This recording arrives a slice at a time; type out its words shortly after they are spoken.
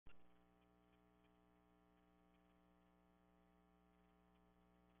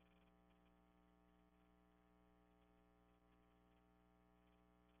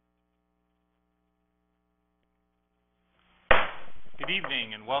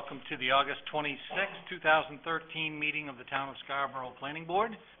evening and welcome to the August 26, 2013 meeting of the Town of Scarborough Planning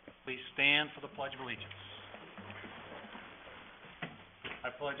Board. Please stand for the Pledge of Allegiance.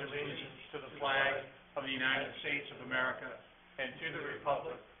 I pledge allegiance to the flag of the United States of America and to the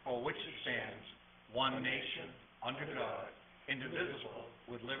republic for which it stands, one nation, under God, indivisible,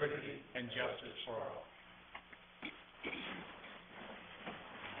 with liberty and justice for all.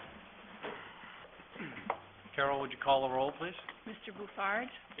 Carol, would you call the roll, please? Mr. Bouffard?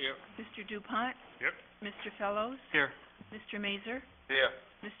 Here. Mr. DuPont? Here. Mr. Fellows? Here. Mr. Mazur? Here.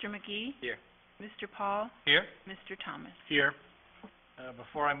 Mr. McGee? Here. Mr. Paul? Here. Mr. Thomas? Here.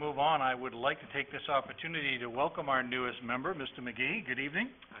 Before I move on, I would like to take this opportunity to welcome our newest member, Mr. McGee. Good evening.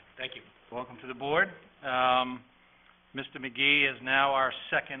 Thank you. Welcome to the board. Mr. McGee is now our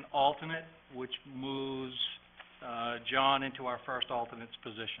second alternate, which moves John into our first alternate's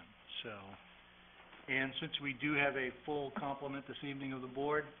position. And since we do have a full complement this evening of the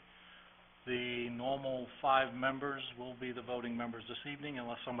board, the normal 5 members will be the voting members this evening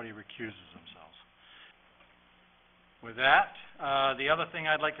unless somebody recuses themselves. With that, the other thing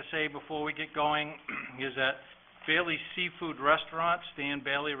I'd like to say before we get going is that Bailey's Seafood Restaurant, Stan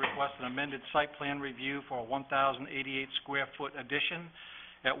Bailey, requested an amended site plan review for a 1,088 square foot addition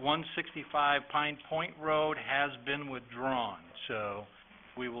at 165 Pine Point Road has been withdrawn. So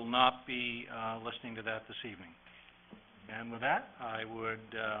we will not be listening to that this evening. And with that, I would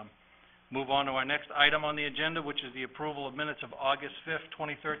move on to our next item on the agenda, which is the approval of minutes of August 5th,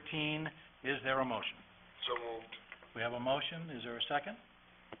 2013. Is there a motion? So moved. We have a motion. Is there a second?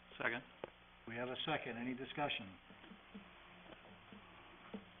 Second. We have a second. Any discussion?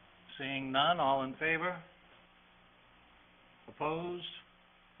 Seeing none, all in favor? Opposed?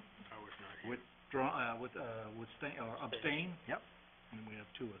 I was not here. Abstain? Yep. And we have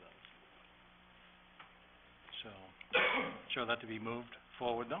 2 of those. So, show that to be moved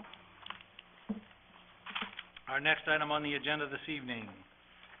forward, though. Our next item on the agenda this evening,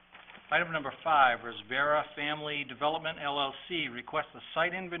 item number 5, Rivera Family Development, LLC, requests a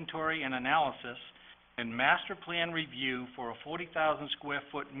site inventory and analysis and master plan review for a 40,000 square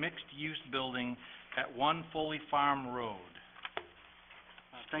foot mixed-use building at 1 Foley Farm Road.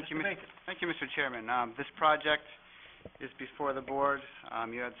 Thank you, Mr. Chairman. This project is before the board.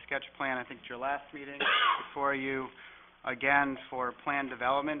 You had sketch plan, I think, at your last meeting. Before you again for plan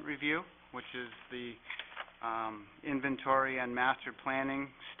development review, which is the inventory and master planning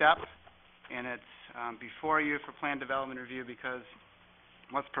step. And it's before you for plan development review because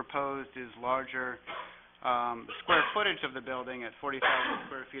what's proposed is larger. The square footage of the building at 40,000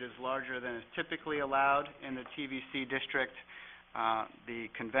 square feet is larger than is typically allowed in the TVC district. The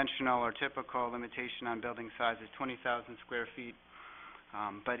conventional or typical limitation on building size is 20,000 square feet.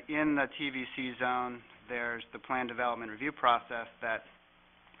 But in the TVC zone, there's the plan development review process that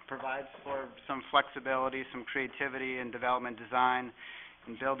provides for some flexibility, some creativity in development design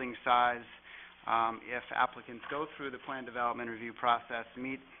and building size. If applicants go through the plan development review process,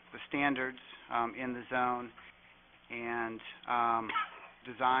 meet the standards in the zone, and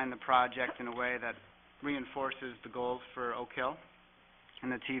design the project in a way that reinforces the goals for Oak Hill in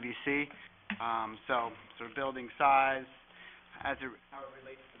the TVC. So sort of building size, how it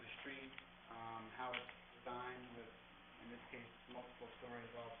relates to the street, how it's designed with, in this case, multiple stories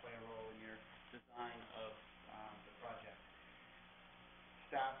all play a role in your design of the project.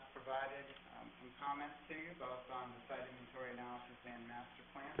 Staff provided some comments to you, both on the site inventory analysis and master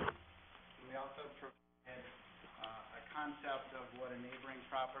plan. And we also provided a concept of what a neighboring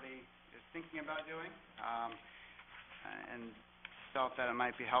property is thinking about doing, and felt that it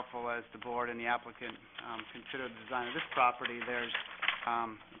might be helpful as the board and the applicant consider the design of this property. There's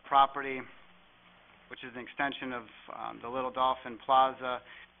a property which is an extension of the Little Dolphin Plaza.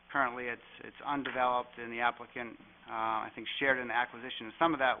 Currently it's undeveloped, and the applicant I think shared in the acquisition of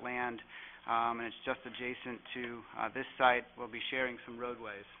some of that land, and it's just adjacent to this site. We'll be sharing some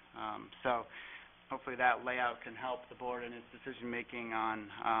roadways. So hopefully that layout can help the board in its decision making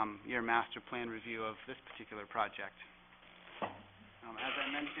on your master plan review of this particular project. As I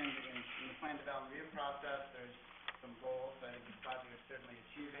mentioned in the plan development review process, there's some goals that I think this project is certainly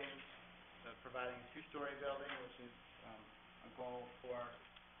achieving. So providing a 2-story building, which is a goal for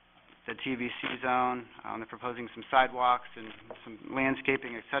the TVC zone. They're proposing some sidewalks and some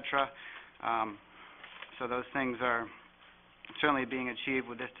landscaping, etc. So those things are certainly being achieved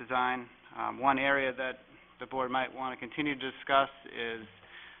with this design. One area that the board might want to continue to discuss is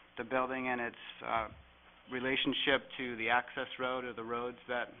the building and its relationship to the access road or the roads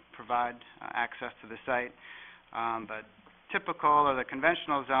that provide access to the site. But typical or the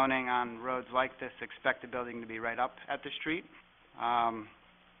conventional zoning on roads like this expect the building to be right up at the street. And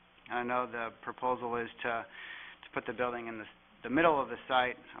I know the proposal is to put the building in the middle of the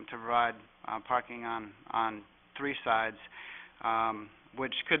site, to provide parking on 3 sides,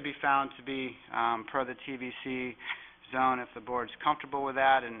 which could be found to be per the TVC zone if the board's comfortable with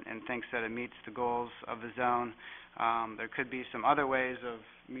that and thinks that it meets the goals of the zone. There could be some other ways of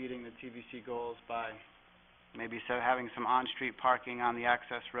meeting the TVC goals by maybe having some on-street parking on the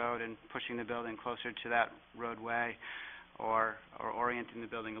access road and pushing the building closer to that roadway, or orienting the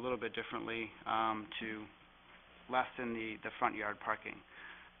building a little bit differently to lessen the front yard parking.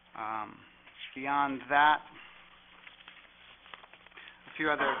 Beyond that, a few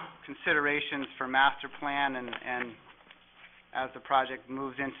other considerations for master plan and as the project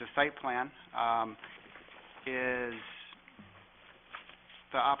moves into site plan is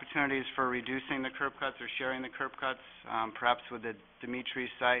the opportunities for reducing the curb cuts or sharing the curb cuts, perhaps with the Dimitri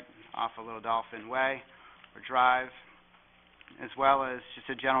site off of Little Dolphin Way or Drive, as well as just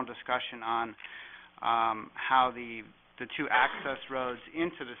a general discussion on how the 2 access roads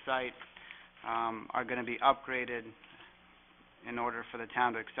into the site are going to be upgraded in order for the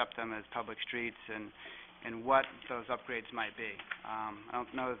town to accept them as public streets, and what those upgrades might be. I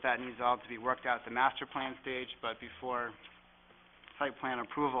don't know if that needs all to be worked out at the master plan stage, but before site plan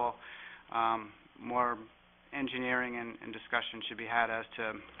approval, more engineering and discussion should be had as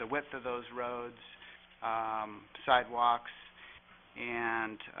to the width of those roads, sidewalks,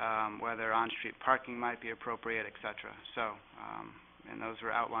 and whether on-street parking might be appropriate, et cetera. So, and those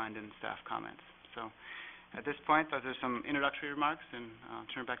were outlined in staff comments. So, at this point, those are some introductory remarks, and I'll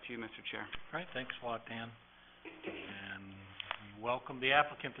turn it back to you, Mr. Chair. All right, thanks a lot, Dan. And we welcome the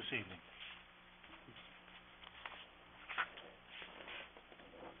applicant this evening.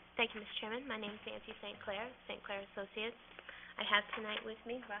 Thank you, Mr. Chairman. My name is Nancy St. Clair, St. Clair Associates. I have tonight with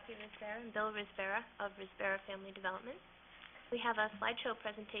me Rafi Risbera and Bill Risbera of Risbera Family Development. We have a slideshow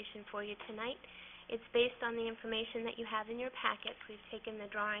presentation for you tonight. It's based on the information that you have in your packet. We've taken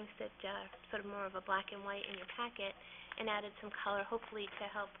the drawings that sort of more of a black and white in your packet and added some color, hopefully to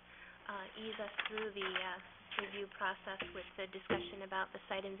help ease us through the review process with the discussion about the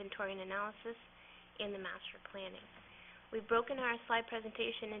site inventory and analysis in the master planning. We've broken our slide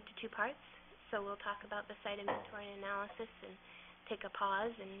presentation into 2 parts, so we'll talk about the site inventory and analysis and take a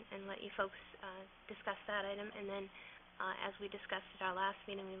pause and let you folks discuss that item, and then as we discussed at our last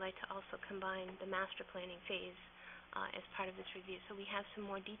meeting, we'd like to also combine the master planning phase as part of this review. So we have some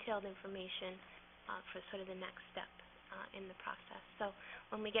more detailed information for sort of the next step in the process. So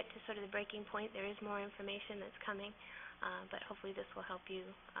when we get to sort of the breaking point, there is more information that's coming, but hopefully this will help you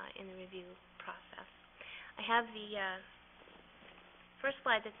in the review process. I have the first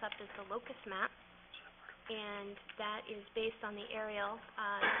slide that's up is the locus map, and that is based on the aerial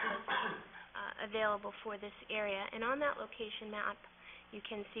that was available for this area. And on that location map, you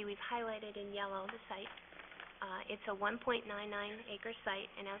can see we've highlighted in yellow the site. It's a 1.99 acre site,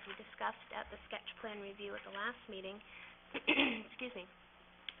 and as we discussed at the sketch plan review at the last meeting, excuse me,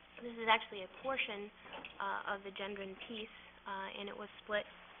 this is actually a portion of the Gendron piece, and it was split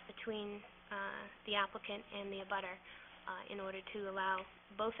between the applicant and the abutter in order to allow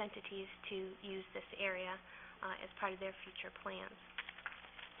both entities to use this area as part of their future plans.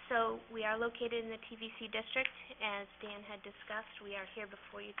 So we are located in the TVC district. As Dan had discussed, we are here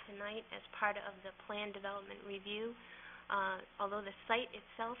before you tonight as part of the plan development review. Although the site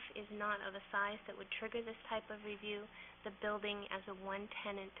itself is not of a size that would trigger this type of review, the building as a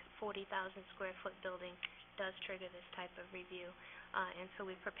 1-tenant, 40,000 square foot building does trigger this type of review. And so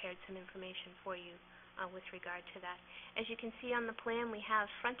we've prepared some information for you with regard to that. As you can see on the plan, we have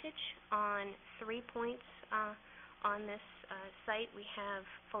frontage on 3 points on this site. We have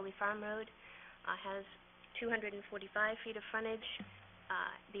Foley Farm Road, has 245 feet of frontage.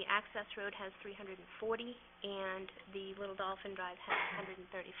 The access road has 340, and the Little Dolphin Drive has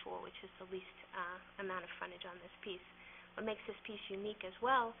 134, which is the least amount of frontage on this piece. What makes this piece unique as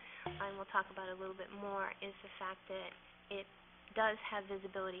well, and we'll talk about it a little bit more, is the fact that it does have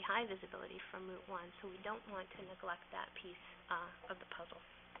visibility, high visibility from Route 1, so we don't want to neglect that piece of the puzzle.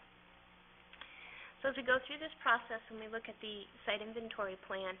 So as we go through this process and we look at the site inventory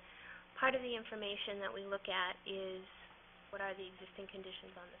plan, part of the information that we look at is what are the existing conditions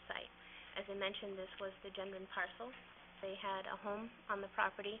on the site. As I mentioned, this was the Gendron parcel. They had a home on the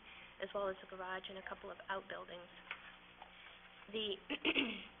property as well as a garage and a couple of outbuildings. The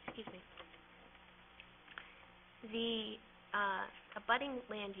excuse me. The abutting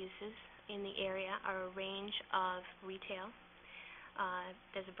land uses in the area are a range of retail.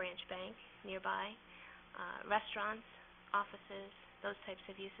 There's a branch bank nearby, restaurants, offices, those types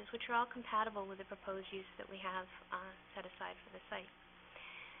of uses, which are all compatible with the proposed use that we have set aside for the site.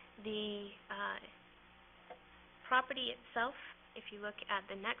 The property itself, if you look at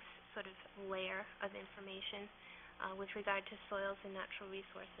the next sort of layer of information with regard to soils and natural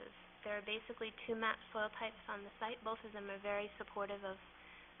resources, there are basically two mapped soil types on the site. Both of them are very supportive of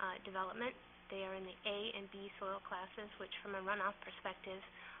development. They are in the A and B soil classes, which from a runoff perspective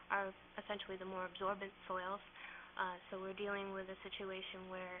are essentially the more absorbent soils. So we're dealing with a situation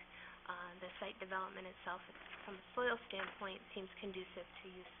where the site development itself, from a soil standpoint, seems conducive to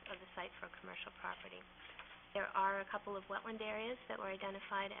use of the site for commercial property. There are a couple of wetland areas that were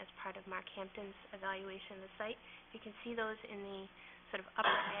identified as part of Mark Hampton's evaluation of the site. You can see those in the sort of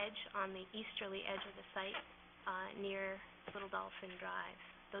upper edge on the easterly edge of the site near Little Dolphin Drive.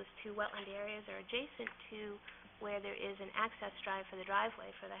 Those two wetland areas are adjacent to where there is an access drive for the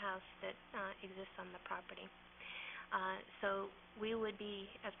driveway for the house that exists on the property. So we would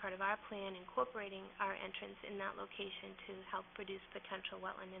be, as part of our plan, incorporating our entrance in that location to help reduce potential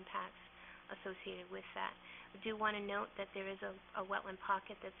wetland impacts associated with that. We do want to note that there is a wetland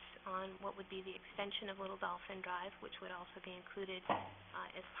pocket that's on what would be the extension of Little Dolphin Drive, which would also be included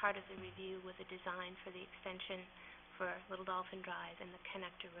as part of the review with a design for the extension for Little Dolphin Drive and the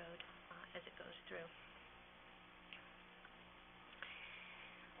connector road as it goes through.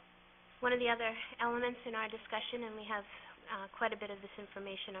 One of the other elements in our discussion, and we have quite a bit of this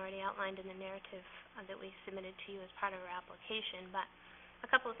information already outlined in the narrative that we submitted to you as part of our application, but a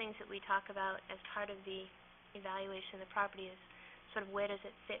couple of things that we talk about as part of the evaluation of the property is sort of where does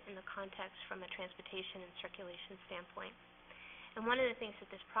it fit in the context from a transportation and circulation standpoint. And one of the things that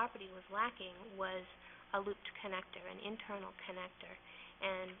this property was lacking was a looped connector, an internal connector.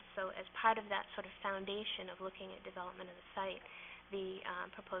 And so as part of that sort of foundation of looking at development of the site, the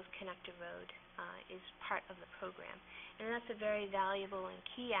proposed connector road is part of the program. And that's a very valuable and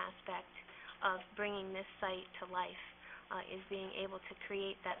key aspect of bringing this site to life, is being able to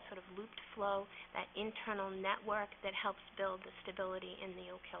create that sort of looped flow, that internal network that helps build the stability in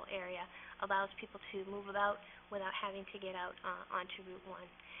the Oak Hill area, allows people to move about without having to get out onto Route 1.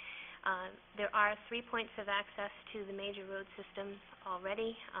 There are 3 points of access to the major road systems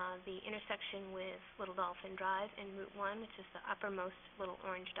already. The intersection with Little Dolphin Drive and Route 1, which is the uppermost little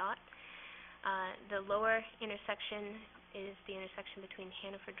orange dot. The lower intersection is the intersection between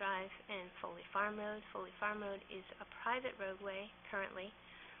Hannaford Drive and Foley Farm Road. Foley Farm Road is a private roadway currently.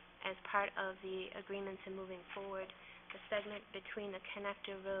 As part of the agreements and moving forward, the segment between the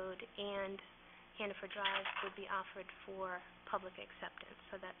connector road and Hannaford Drive would be offered for public acceptance.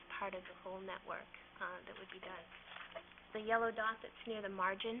 So that's part of the whole network that would be done. The yellow dot that's near the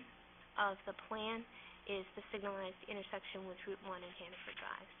margin of the plan is the signalized intersection with Route 1 and Hannaford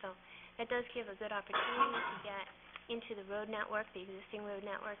Drive. So that does give a good opportunity to get into the road network. The existing road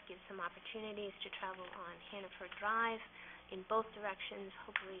network gives some opportunities to travel on Hannaford Drive in both directions,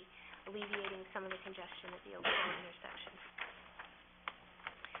 hopefully alleviating some of the congestion at the Oak Hill intersection.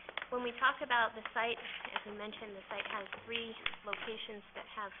 When we talk about the site, as we mentioned, the site has 3 locations that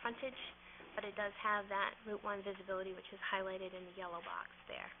have frontage, but it does have that Route 1 visibility, which is highlighted in the yellow box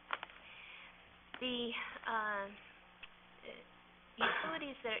there. The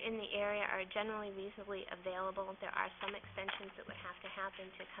utilities that are in the area are generally reasonably available. There are some extensions that would have to happen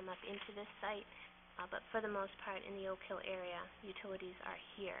to come up into this site, but for the most part in the Oak Hill area, utilities are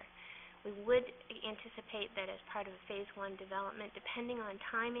here. We would anticipate that as part of a Phase 1 development, depending on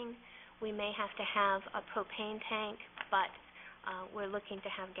timing, we may have to have a propane tank, but we're looking to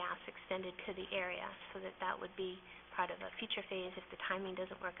have gas extended to the area so that that would be part of a future phase if the timing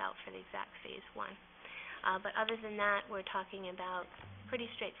doesn't work out for the exact Phase 1. But other than that, we're talking about pretty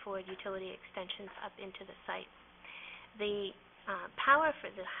straightforward utility extensions up into the site. The power for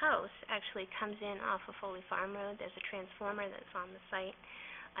the house actually comes in off of Foley Farm Road. There's a transformer that's on the site.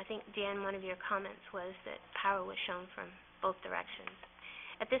 I think, Dan, one of your comments was that power was shown from both directions.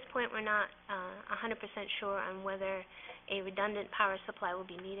 At this point, we're not 100% sure on whether a redundant power supply will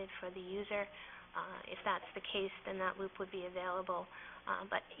be needed for the user. If that's the case, then that loop would be available.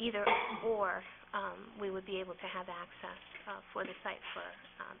 But either or, we would be able to have access for the site for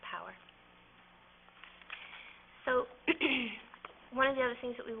power. So one of the other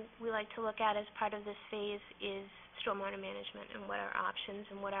things that we like to look at as part of this phase is stormwater management and what are options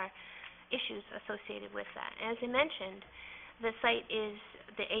and what are issues associated with that. As I mentioned, the site is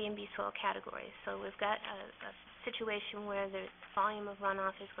the A and B soil categories. So we've got a situation where the volume of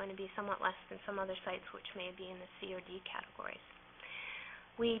runoff is going to be somewhat less than some other sites which may be in the C or D categories.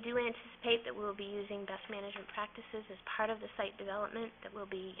 We do anticipate that we'll be using best management practices as part of the site development, that we'll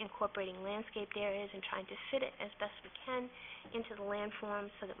be incorporating landscaped areas and trying to fit it as best we can into the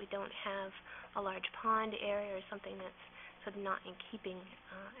landform so that we don't have a large pond area or something that's sort of not in keeping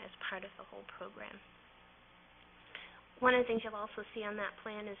as part of the whole program. One of the things you'll also see on that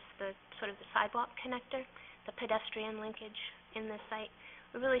plan is the sort of the sidewalk connector, the pedestrian linkage in this site.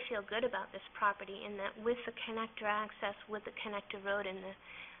 We really feel good about this property in that with the connector access, with the connector road and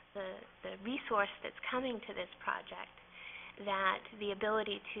the resource that's coming to this project, that the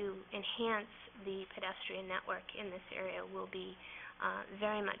ability to enhance the pedestrian network in this area will be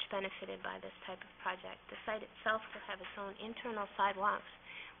very much benefited by this type of project. The site itself will have its own internal sidewalks.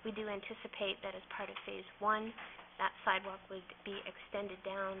 We do anticipate that as part of Phase 1, that sidewalk would be extended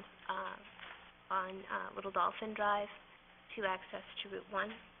down on Little Dolphin Drive to access to Route 1,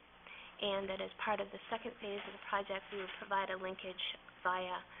 and that as part of the second phase of the project, we would provide a linkage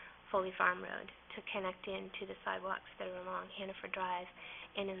via Foley Farm Road to connect into the sidewalks that are along Hannaford Drive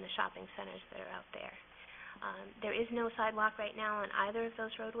and in the shopping centers that are out there. There is no sidewalk right now on either of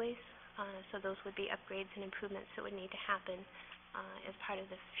those roadways, so those would be upgrades and improvements that would need to happen as part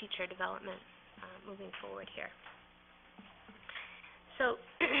of the future development moving forward here. So,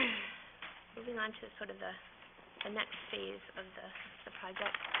 moving on to sort of the next phase of the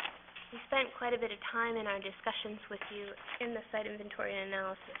project. We spent quite a bit of time in our discussions with you in the site inventory and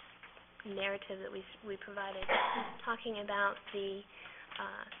analysis narrative that we provided, talking about the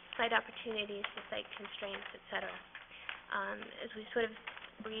site opportunities, the site constraints, et cetera. As we sort of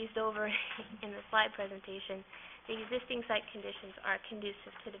breezed over in the slide presentation, the existing site conditions are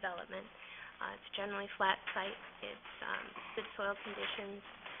conducive to development. It's generally flat site. It's good soil conditions,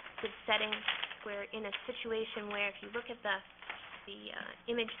 good setting. We're in a situation where if you look at the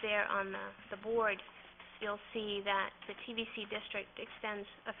image there on the board, you'll see that the TVC district extends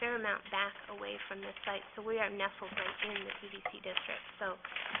a fair amount back away from this site, so we are nestled right in the TVC district. So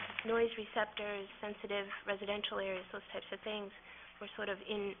noise receptors, sensitive residential areas, those types of things, we're sort of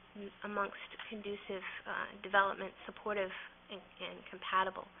in amongst conducive development, supportive and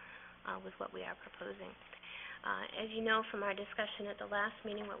compatible with what we are proposing. As you know from our discussion at the last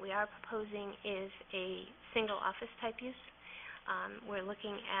meeting, what we are proposing is a single office type use. We're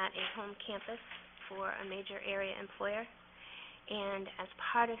looking at a home campus for a major area employer, and as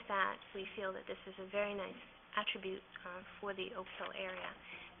part of that, we feel that this is a very nice attribute for the Oak Hill area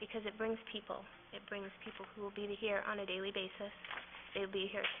because it brings people. It brings people who will be here on a daily basis. They'll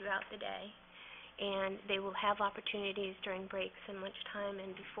be here throughout the day, and they will have opportunities during breaks and lunchtime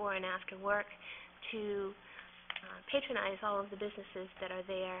and before and after work to patronize all of the businesses that are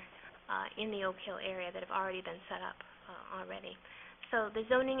there in the Oak Hill area that have already been set up already. So the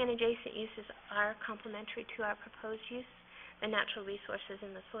zoning and adjacent uses are complementary to our proposed use. The natural resources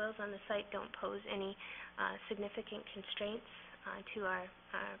and the soils on the site don't pose any significant constraints to our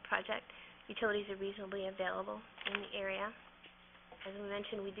project. Utilities are reasonably available in the area. As we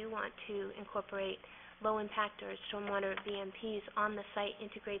mentioned, we do want to incorporate low-impact or stormwater VMPs on the site,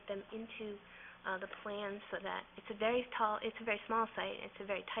 integrate them into the plan so that it's a very small site, it's a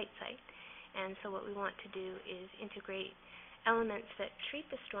very tight site. And so what we want to do is integrate elements that treat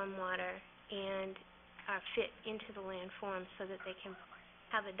the stormwater and fit into the landform so that they can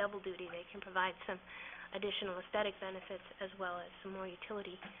have a double duty. They can provide some additional aesthetic benefits as well as some more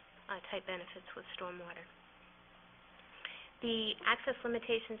utility type benefits with stormwater. The access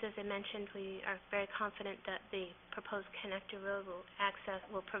limitations, as I mentioned, we are very confident that the proposed connector road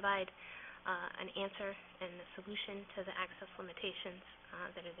will provide an answer and a solution to the access limitations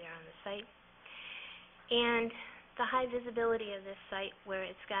that are there on the site. And the high visibility of this site, where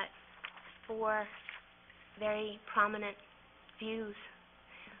it's got 4 very prominent views,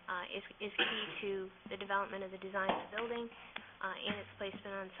 is key to the development of the design of the building and its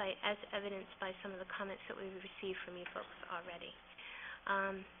placement on site, as evidenced by some of the comments that we've received from you folks already.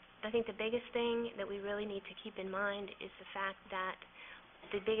 I think the biggest thing that we really need to keep in mind is the fact that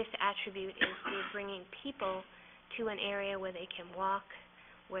the biggest attribute is we're bringing people to an area where they can walk,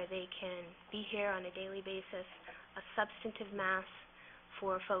 where they can be here on a daily basis, a substantive mass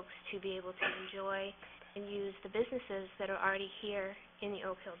for folks to be able to enjoy and use the businesses that are already here in the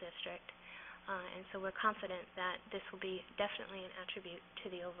Oak Hill district. And so we're confident that this will be definitely an attribute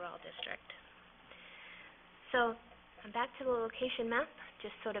to the overall district. So back to the location map,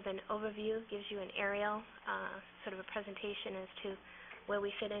 just sort of an overview, gives you an aerial, sort of a presentation as to where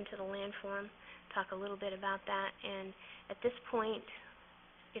we fit into the landform, talk a little bit about that. And at this point,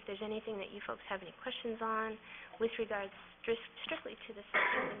 if there's anything that you folks have any questions on with regards strictly to the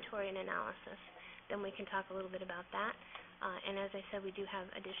site inventory and analysis, then we can talk a little bit about that. And as I said, we do have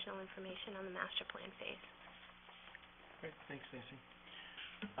additional information on the master plan phase. Great, thanks, Stacy.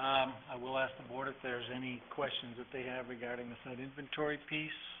 I will ask the board if there's any questions that they have regarding the site inventory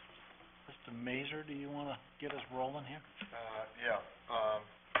piece. Mr. Mazur, do you want to get us rolling here? Yeah.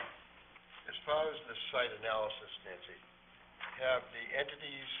 As far as the site analysis, Nancy, have the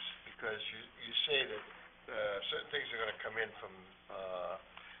entities, because you say that certain things are going to come in from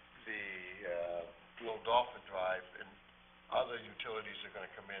the Little Dolphin Drive, and other utilities are going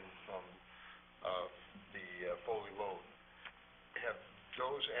to come in from the Foley Road. Have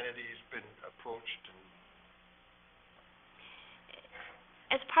those entities been approached? And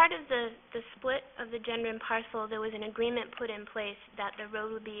as part of the split of the Gendron parcel, there was an agreement put in place that the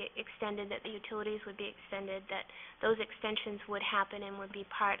road would be extended, that the utilities would be extended, that those extensions would happen and would be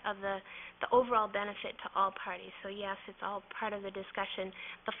part of the overall benefit to all parties. So yes, it's all part of the discussion.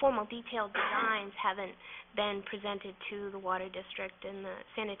 The formal detailed designs haven't been presented to the water district and the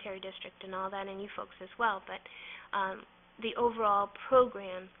sanitary district and all that, and you folks as well, but the overall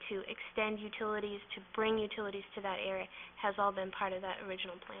program to extend utilities, to bring utilities to that area, has all been part of that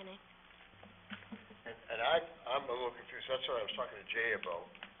original planning. And I'm a little confused. That's what I was talking to Jay about.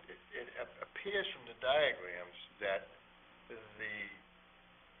 It appears from the diagrams that the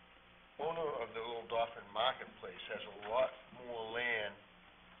owner of the Little Dolphin Marketplace has a lot more land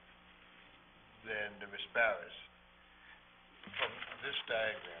than the Risparas from this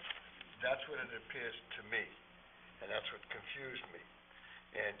diagram. That's what it appears to me. And that's what confused me.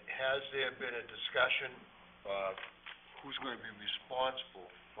 And has there been a discussion of who's going to be responsible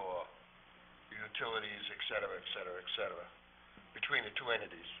for utilities, et cetera, between the two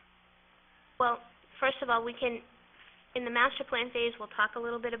entities? Well, first of all, we can, in the master plan phase, we'll talk a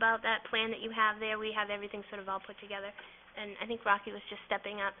little bit about that plan that you have there. We have everything sort of all put together. And I think Rocky was just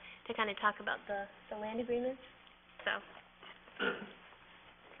stepping up to kind of talk about the land agreements. So.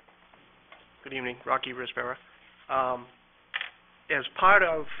 Good evening, Rocky Risbera. As part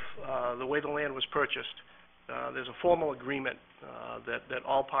of the way the land was purchased, there's a formal agreement that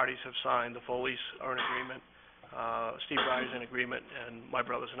all parties have signed. The Foleys are in agreement, Steve Ryer's in agreement, and my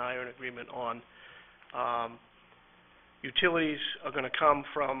brothers and I are in agreement on utilities are going to come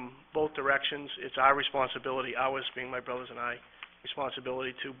from both directions. It's our responsibility, ours being my brothers and I,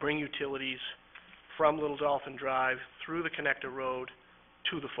 responsibility to bring utilities from Little Dolphin Drive through the connector road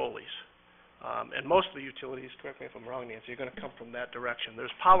to the Foleys. And most of the utilities, correct me if I'm wrong, Nancy, are going to come from that direction.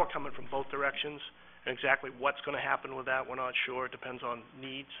 There's power coming from both directions, and exactly what's going to happen with that, we're not sure. It depends on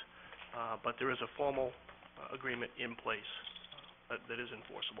needs, but there is a formal agreement in place that is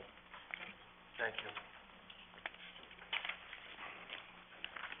enforceable. Thank you.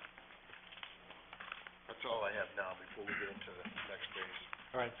 That's all I have now before we get into the next phase.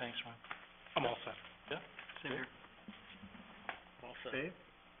 All right, thanks, Ron. I'm all set. Yeah? Same here. All set. Dave?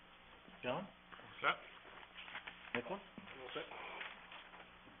 John? All set. Nicholas? All set.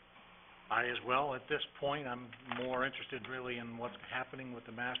 I as well. At this point, I'm more interested really in what's happening with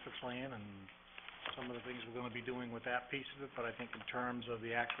the master plan and some of the things we're going to be doing with that piece of it, but I think in terms of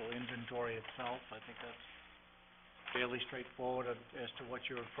the actual inventory itself, I think that's fairly straightforward as to what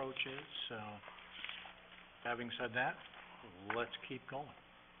your approach is. So, having said that, let's keep going.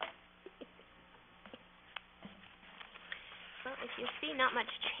 Well, if you see, not much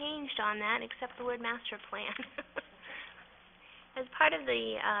changed on that except the word master plan. As part of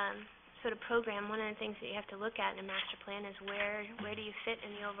the sort of program, one of the things that you have to look at in a master plan is where do you fit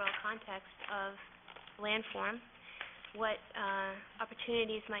in the overall context of landform? What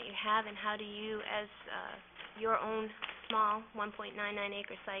opportunities might you have, and how do you, as your own small 1.99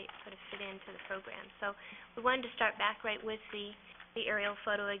 acre site, sort of fit into the program? So we wanted to start back right with the aerial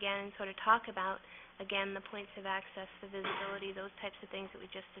photo again and sort of talk about, again, the points of access, the visibility, those types of things that we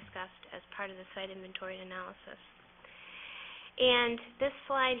just discussed as part of the site inventory analysis. And this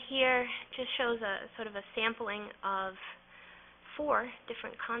slide here just shows a sort of a sampling of 4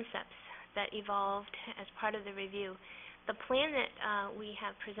 different concepts that evolved as part of the review. The plan that we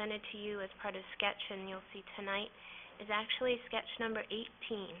have presented to you as part of sketch, and you'll see tonight, is actually sketch number 18.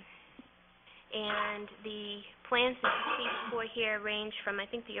 And the plans that you see before here range from, I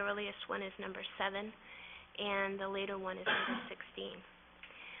think the earliest one is number 7, and the later one is number 16.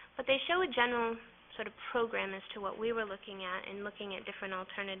 But they show a general sort of program as to what we were looking at and looking at different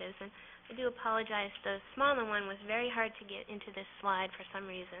alternatives. And I do apologize, the smaller one was very hard to get into this slide for some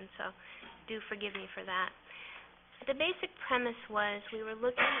reason, so do forgive me for that. But the basic premise was we were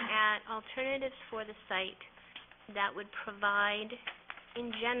looking at alternatives for the site that would provide,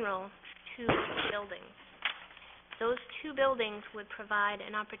 in general, 2 buildings. Those 2 buildings would provide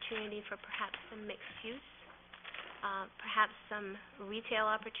an opportunity for perhaps some mixed use, perhaps some retail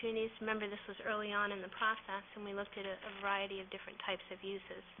opportunities. Remember, this was early on in the process, and we looked at a variety of different types of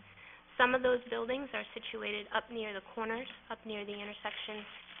uses. Some of those buildings are situated up near the corners, up near the intersection,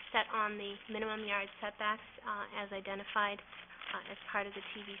 set on the minimum yard setbacks as identified as part of the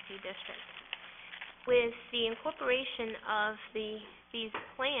TVC district. With the incorporation of these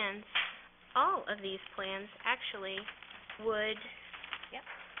plans, all of these plans actually would,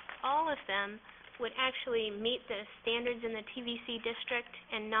 all of them would actually meet the standards in the TVC district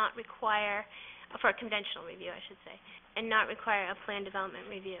and not require, for a conventional review, I should say, and not require a plan development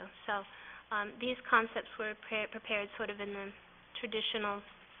review. So these concepts were prepared sort of in the traditional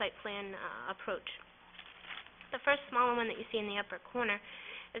site plan approach. The first smaller one that you see in the upper corner,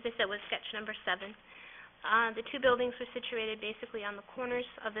 as I said, was sketch number 7. The two buildings were situated basically on the corners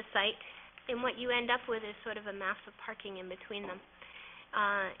of the site, and what you end up with is sort of a mass of parking in between them.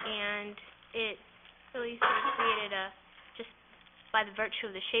 And it really sort of created just by the virtue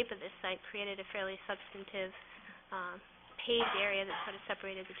of the shape of this site, created a fairly substantive paved area that sort of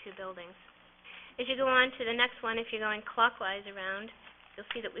separated the two buildings. As you go on to the next one, if you're going clockwise around, you'll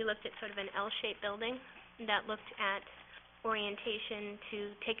see that we looked at sort of an L-shaped building that looked at orientation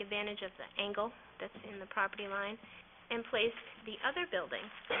to take advantage of the angle that's in the property line, and placed the other building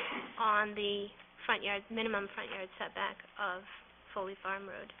on the front yard, minimum front yard setback of Foley Farm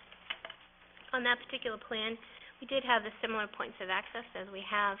Road. On that particular plan, we did have the similar points of access as we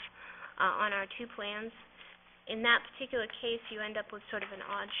have on our two plans. In that particular case, you end up with sort of an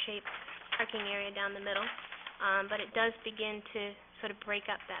odd-shaped parking area down the middle, but it does begin to sort of break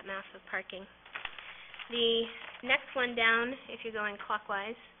up that mass of parking. The next one down, if you're going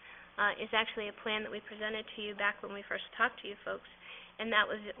clockwise, is actually a plan that we presented to you back when we first talked to you folks, and that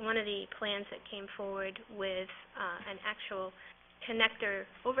was one of the plans that came forward with an actual connector,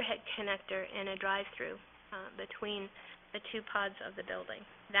 overhead connector, and a drive-through between the two pods of the building.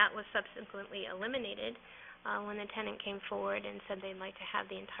 That was subsequently eliminated when the tenant came forward and said they'd like to have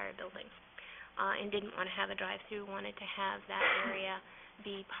the entire building and didn't want to have a drive-through, wanted to have that area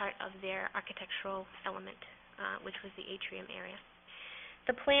be part of their architectural element, which was the atrium area.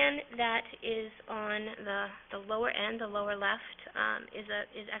 The plan that is on the lower end, the lower left, is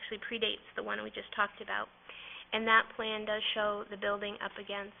actually predates the one we just talked about, and that plan does show the building up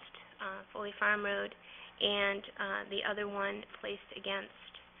against Foley Farm Road, and the other one placed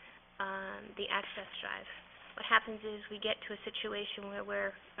against the access drive. What happens is we get to a situation where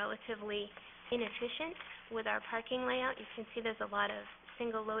we're relatively inefficient with our parking layout. You can see there's a lot of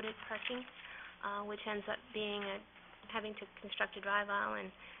single-loaded parking, which ends up being having to construct a drive aisle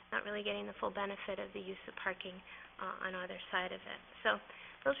and not really getting the full benefit of the use of parking on either side of it. So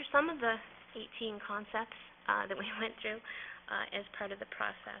those are some of the 18 concepts that we went through as part of the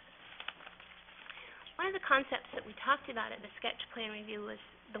process. One of the concepts that we talked about at the sketch plan review was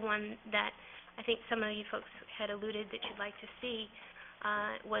the one that I think some of you folks had alluded that you'd like to see,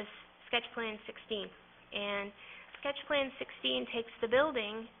 was sketch plan 16. And sketch plan 16 takes the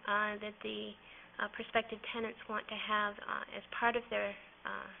building that the prospective tenants want to have as part of their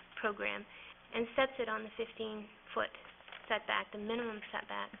program and sets it on the 15-foot setback, the minimum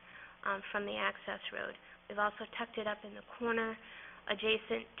setback from the access road. We've also tucked it up in the corner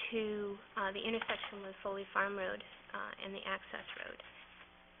adjacent to the intersection with Foley Farm Road and the access road.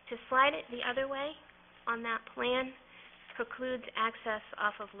 To slide it the other way on that plan precludes access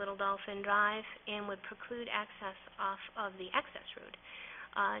off of Little Dolphin Drive and would preclude access off of the access road,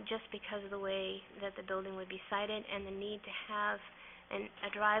 just because of the way that the building would be sited and the need to have a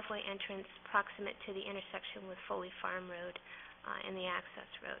driveway entrance proximate to the intersection with Foley Farm Road and the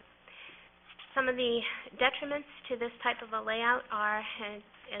access road. Some of the detriments to this type of a layout are,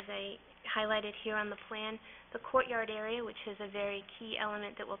 as I highlighted here on the plan, the courtyard area, which is a very key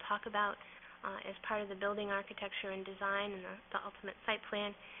element that we'll talk about as part of the building architecture and design, and the ultimate site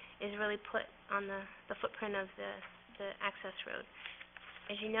plan is really put on the footprint of the access road.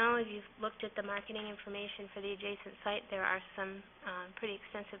 As you know, if you've looked at the marketing information for the adjacent site, there are some pretty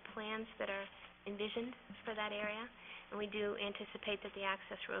extensive plans that are envisioned for that area, and we do anticipate that the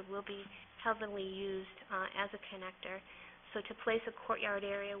access road will be heavily used as a connector. So to place a courtyard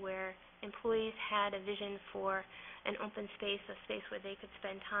area where employees had a vision for an open space, a space where they could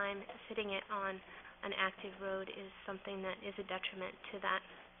spend time sitting it on an active road, is something that is a detriment to that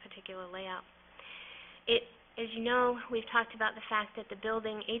particular layout. As you know, we've talked about the fact that the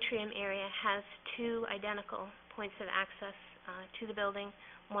building atrium area has two identical points of access to the building,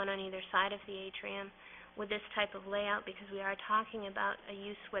 one on either side of the atrium. With this type of layout, because we are talking about a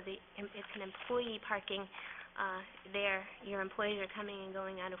use where it's an employee parking there, your employees are coming and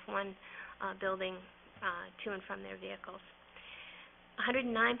going out of one building to and from their vehicles.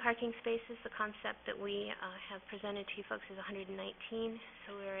 109 parking spaces. The concept that we have presented to you folks is 119,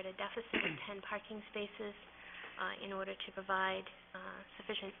 so we're at a deficit of 10 parking spaces in order to provide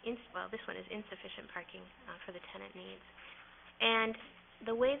sufficient, this one is insufficient parking for the tenant needs. And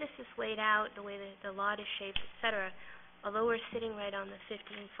the way this is laid out, the way the lot is shaped, et cetera, although we're sitting right on the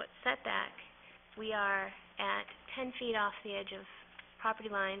 15-foot setback, we are at 10 feet off the edge of property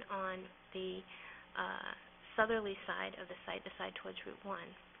line on the southerly side of the site, the side towards Route 1.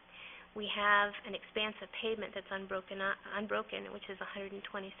 We have an expanse of pavement that's unbroken, which is 127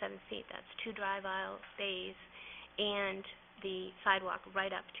 feet. That's 2 drive aisle bays and the sidewalk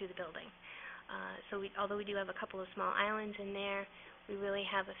right up to the building. Although we do have a couple of small islands in there, we really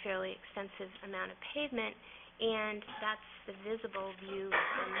have a fairly extensive amount of pavement, and that's the visible view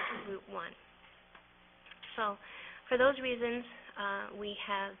from Route 1. So for those reasons, we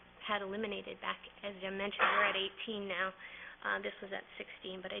have had eliminated back, as I mentioned, we're at 18 now. This was at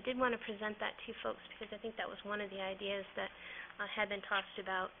 16, but I did want to present that to you folks because I think that was one of the ideas that had been tossed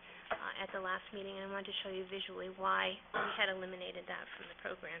about at the last meeting, and I wanted to show you visually why we had eliminated that from the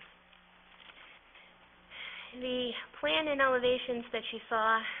program. The plan and elevations that you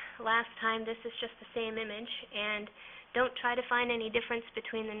saw last time, this is just the same image, and don't try to find any difference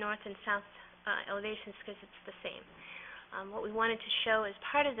between the north and south elevations because it's the same. What we wanted to show as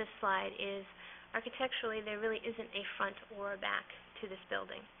part of this slide is architecturally there really isn't a front or a back to this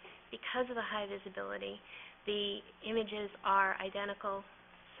building. Because of the high visibility, the images are identical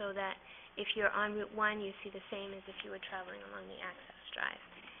so that if you're on Route 1, you see the same as if you were traveling along the access drive.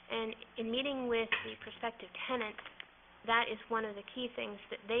 And in meeting with the prospective tenant, that is one of the key things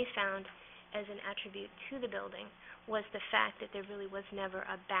that they found as an attribute to the building was the fact that there really was never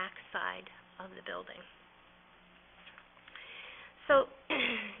a back side of the building. So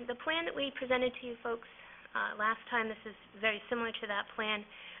the plan that we presented to you folks last time, this is very similar to that plan.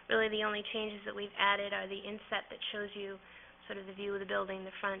 Really the only changes that we've added are the inset that shows you sort of the view of the building,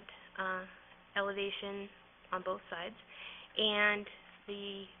 the front elevation on both sides, and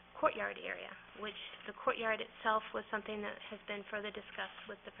the courtyard area, which the courtyard itself was something that has been further discussed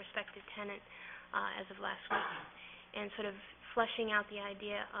with the prospective tenant as of last week, and sort of fleshing out the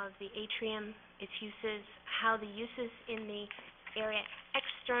idea of the atrium, its uses, how the uses in the area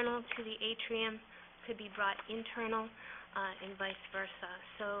external to the atrium could be brought internal, and vice versa.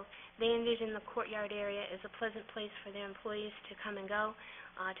 So they envision the courtyard area as a pleasant place for their employees to come and go,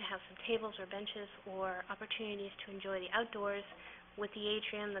 to have some tables or benches or opportunities to enjoy the outdoors with the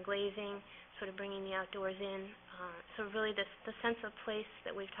atrium, the glazing, sort of bringing the outdoors in. So really the sense of place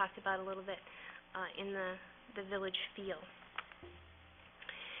that we've talked about a little bit in the village feel.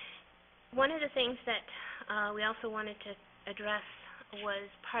 One of the things that we also wanted to address was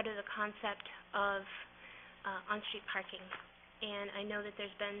part of the concept of on-street parking. And I know that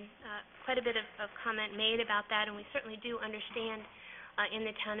there's been quite a bit of comment made about that, and we certainly do understand in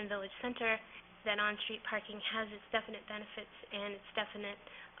the town and village center that on-street parking has its definite benefits and its definite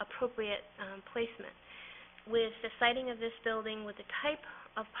appropriate placement. With the siting of this building, with the type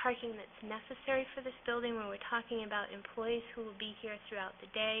of parking that's necessary for this building, when we're talking about employees who will be here throughout the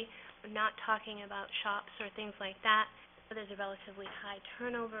day, we're not talking about shops or things like that, where there's a relatively high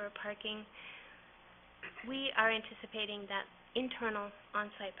turnover of parking. We are anticipating that internal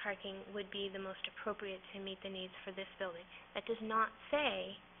on-site parking would be the most appropriate to meet the needs for this building. That does not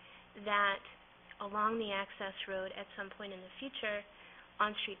say that along the access road at some point in the future,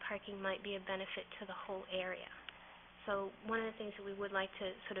 on-street parking might be a benefit to the whole area. So one of the things that we would like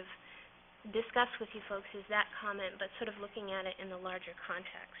to sort of discuss with you folks is that comment, but sort of looking at it in the larger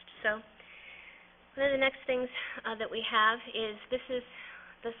context. So one of the next things that we have is this is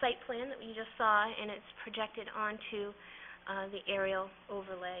the site plan that we just saw, and it's projected onto the aerial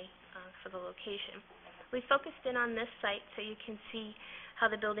overlay for the location. We focused in on this site so you can see how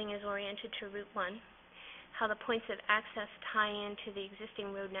the building is oriented to Route 1, how the points of access tie into the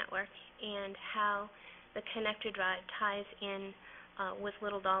existing road network, and how the connector drive ties in with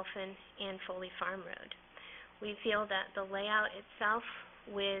Little Dolphin and Foley Farm Road. We feel that the layout itself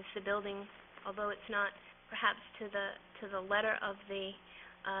with the building, although it's not perhaps to the letter of the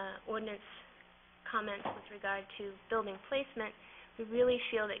ordinance comments with regard to building placement, we really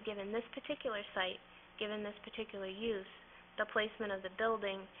feel that given this particular site, given this particular use, the placement of the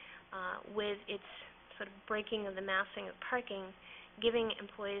building with its sort of breaking of the massing of parking, giving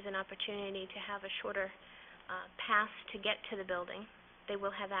employees an opportunity to have a shorter path to get to the building. They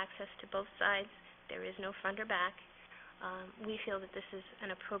will have access to both sides. There is no front or back. We feel that this is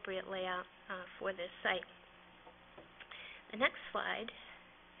an appropriate layout for this site. The next slide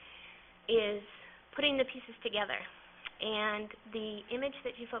is putting the pieces together. And the image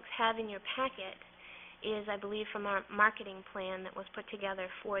that you folks have in your packet is, I believe, from our marketing plan that was put together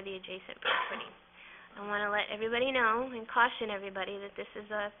for the adjacent property. I want to let everybody know and caution everybody that this is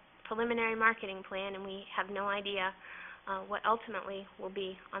a preliminary marketing plan, and we have no idea what ultimately will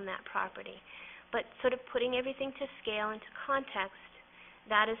be on that property. But sort of putting everything to scale and to context,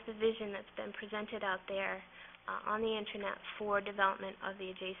 that is the vision that's been presented out there on the internet for development of the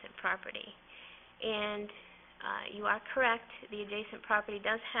adjacent property. And you are correct, the adjacent property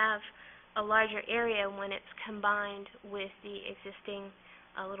does have a larger area when it's combined with the existing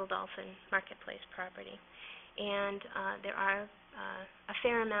Little Dolphin Marketplace property. And there are a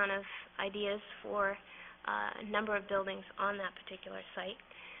fair amount of ideas for a number of buildings on that particular site.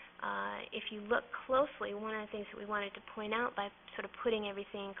 If you look closely, one of the things that we wanted to point out by sort of putting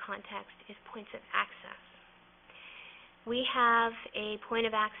everything in context is points of access. We have a point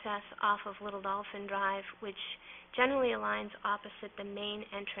of access off of Little Dolphin Drive, which generally aligns opposite the main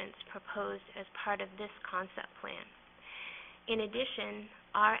entrance proposed as part of this concept plan. In addition,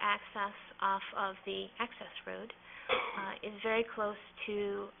 our access off of the access road is very close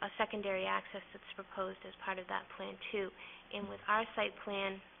to a secondary access that's proposed as part of that plan too. And with our site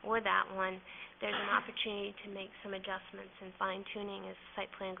plan or that one, there's an opportunity to make some adjustments and fine-tuning as the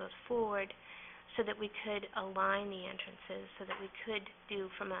site plan goes forward so that we could align the entrances, so that we could do,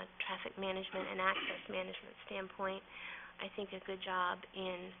 from a traffic management and access management standpoint, I think a good job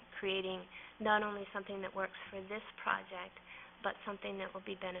in creating not only something that works for this project, but something that will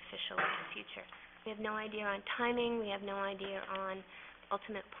be beneficial in the future. We have no idea on timing, we have no idea on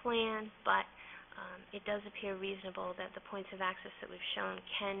ultimate plan, but it does appear reasonable that the points of access that we've shown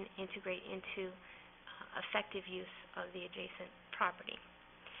can integrate into effective use of the adjacent property.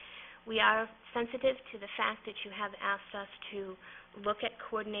 We are sensitive to the fact that you have asked us to look at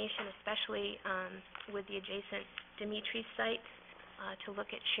coordination, especially with the adjacent Dimitri site, to look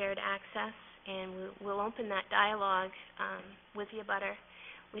at shared access, and we'll open that dialogue with the abutter.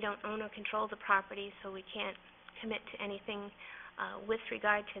 We don't own or control the property, so we can't commit to anything with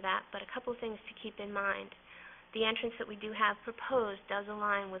regard to that, but a couple of things to keep in mind. The entrance that we do have proposed does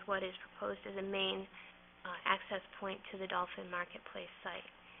align with what is proposed as a main access point to the Dolphin Marketplace site.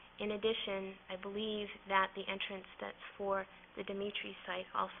 In addition, I believe that the entrance that's for the Dimitri site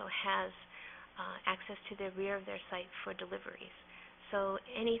also has access to the rear of their site for deliveries. So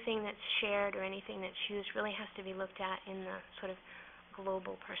anything that's shared or anything that's used really has to be looked at in the sort of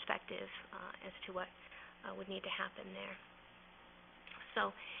global perspective as to what would need to happen there.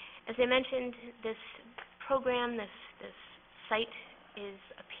 So, as I mentioned, this program, this site is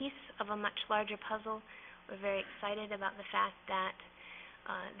a piece of a much larger puzzle. We're very excited about the fact that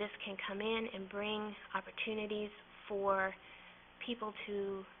this can come in and bring opportunities for people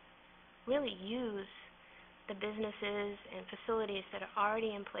to really use the businesses and facilities that are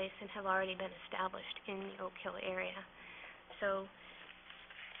already in place and have already been established in the Oak Hill area. So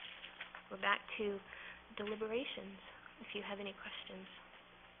we're back to deliberations, if you have any questions.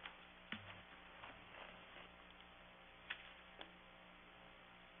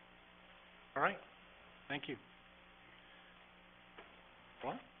 All right, thank you.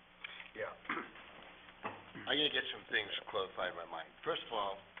 What? Yeah. I gotta get some things clarified in my mind. First of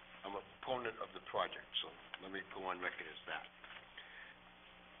all, I'm a proponent of the project, so let me go on record as that.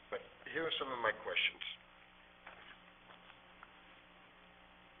 But here are some of my questions.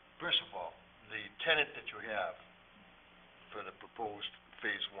 First of all, the tenant that you have for the proposed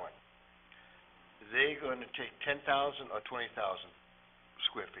phase one, they gonna take 10,000 or 20,000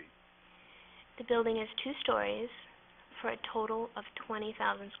 square feet? The building is 2 stories for a total of 20,000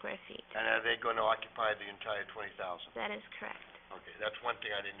 square feet. And are they gonna occupy the entire 20,000? That is correct. Okay, that's one thing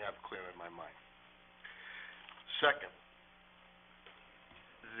I didn't have clear in my mind. Second,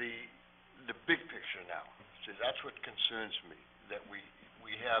 the big picture now, see, that's what concerns me, that we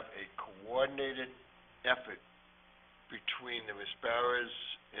have a coordinated effort between the Risperas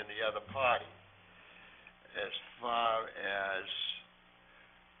and the other party as far as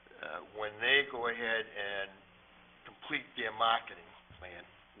when they go ahead and complete their marketing plan,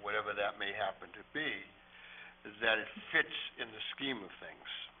 whatever that may happen to be, is that it fits in the scheme of things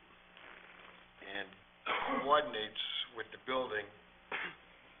and coordinates with the building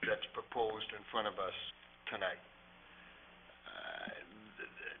that's proposed in front of us tonight.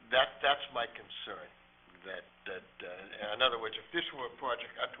 That's my concern, that in other words, if this were a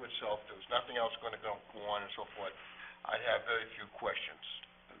project unto itself, there was nothing else going to go on and so forth, I'd have very few questions,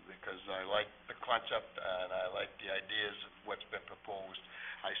 because I like the concept and I like the ideas of what's been proposed.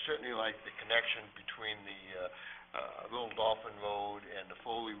 I certainly like the connection between Little Dolphin Road and the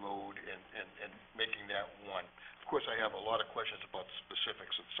Foley Road and making that one. Of course, I have a lot of questions about the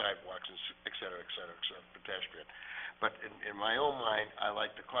specifics of sidewalks and et cetera, pedestrian. But in my own mind, I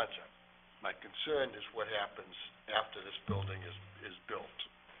like the concept. My concern is what happens after this building is built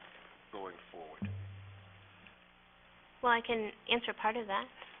going forward. Well, I can answer part of that.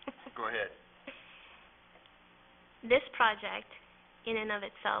 Go ahead. This project, in and of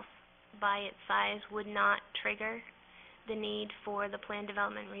itself, by its size, would not trigger the need for the plan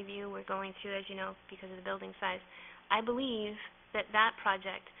development review we're going through, as you know, because of the building size. I believe that that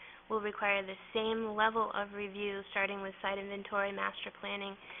project will require the same level of review, starting with site inventory, master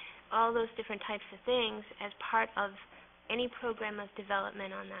planning, all those different types of things as part of any program of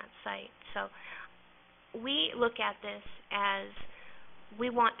development on that site. So we look at this as we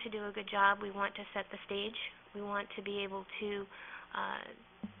want to do a good job. We want to set the stage. We want to be able to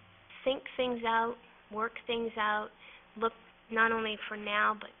think things out, work things out, look not only for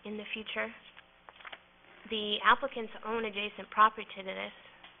now but in the future. The applicants own adjacent property to this,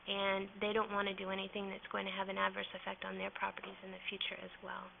 and they don't want to do anything that's going to have an adverse effect on their properties in the future as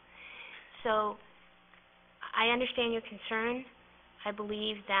well. So I understand your concern. I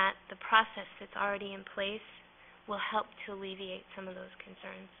believe that the process that's already in place will help to alleviate some of those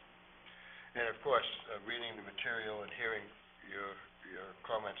concerns. And of course, reading the material and hearing your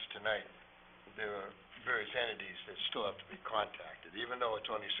comments tonight, there are various entities that still have to be contacted. Even though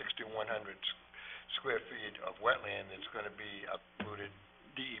it's only 6,100 square feet of wetland that's going to be uprooted,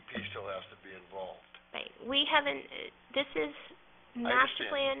 DEP still has to be involved. Right. We haven't, this is master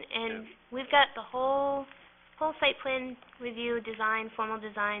plan, and Yeah. we've got the whole site plan review, design, formal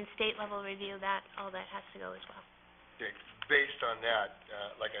design, state level review, all that has to go as well. Okay. Based on that,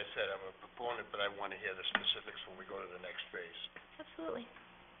 like I said, I'm a proponent, but I want to hear the specifics when we go to the next phase. Absolutely.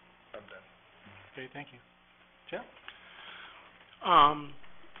 I'm done. Okay, thank you. Jeff?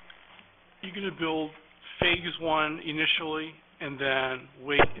 You're gonna build phase one initially, and then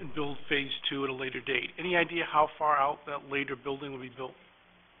wait and build phase two at a later date. Any idea how far out that later building will be built?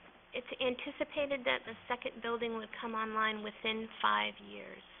 It's anticipated that the second building would come online within 5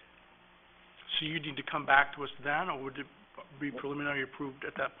 years. So you need to come back to us then, or would it be preliminary approved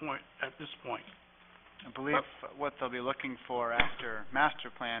at that point, at this point? I believe what they'll be looking for after master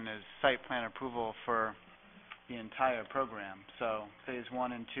plan is site plan approval for the entire program. So phase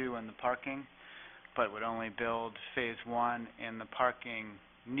 1 and 2 and the parking, but would only build phase 1 and the parking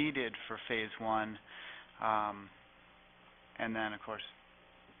needed for phase 1. And then, of course,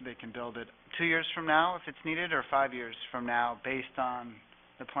 they can build it 2 years from now if it's needed, or 5 years from now based on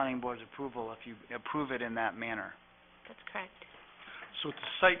the planning board's approval if you approve it in that manner. That's correct. So at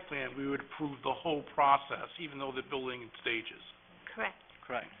the site plan, we would approve the whole process, even though they're building in stages. Correct.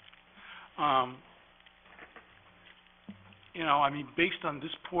 Correct. Based on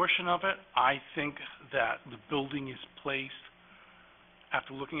this portion of it, I think that the building is placed,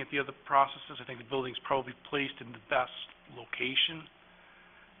 after looking at the other processes, I think the building's probably placed in the best location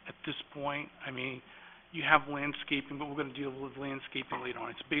at this point. You have landscaping, but we're gonna deal with landscaping later on.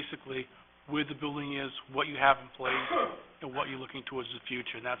 It's basically where the building is, what you have in place, and what you're looking towards the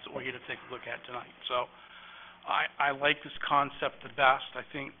future, and that's what we're here to take a look at tonight. So, I like this concept the best. I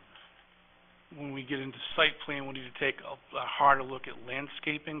think when we get into site plan, we need to take a harder look at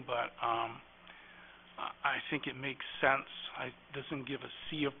landscaping, but, I think it makes sense. It doesn't give a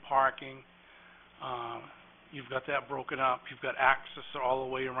sea of parking. You've got that broken up. You've got access all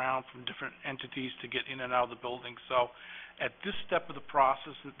the way around from different entities to get in and out of the building. So at this step of the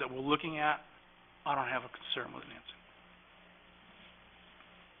process that we're looking at, I don't have a concern with it, Nancy.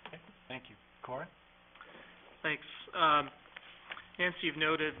 Okay, thank you. Corey? Thanks. Nancy, you've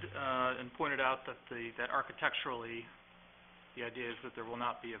noted and pointed out that that architecturally, the idea is that there will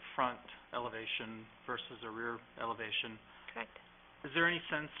not be a front elevation versus a rear elevation. Correct. Is there any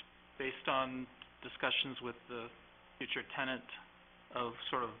sense, based on discussions with the future tenant, of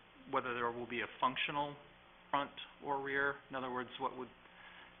sort of whether there will be a functional front or rear? In other words,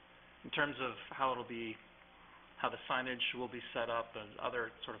 in terms of how the signage will be set up and other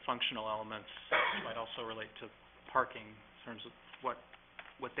sort of functional elements might also relate to parking in terms of what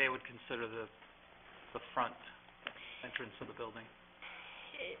they would consider the front entrance of the building.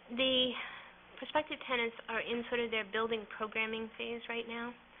 The prospective tenants are in sort of their building programming phase right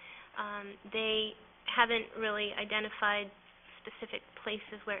now. They haven't really identified specific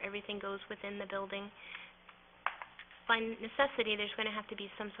places where everything goes within the building. By necessity, there's going to have to be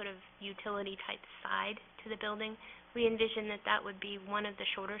some sort of utility-type side to the building. We envision that would be one of the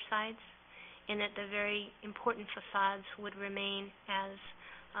shorter sides, and that the very important facades would remain as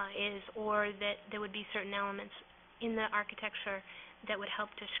is, or that there would be certain elements in the architecture that would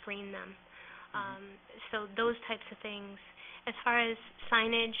help to screen them. So those types of things. As far as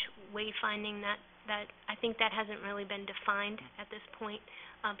signage, wayfinding, that I think that hasn't really been defined at this point,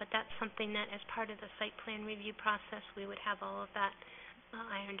 but that's something that as part of the site plan review process, we would have all of that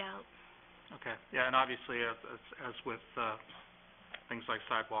ironed out. Okay, yeah, and obviously, as with things like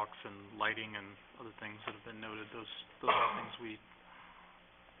sidewalks and lighting and other things that have been noted, those are things we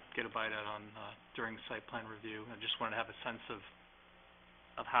get a bite at on during site plan review. I just wanted to have a sense of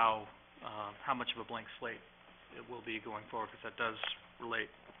how much of a blank slate it will be going forward, because that does relate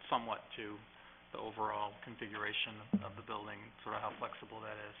somewhat to the overall configuration of the building, sort of how flexible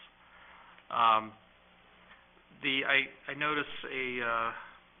that is. I notice a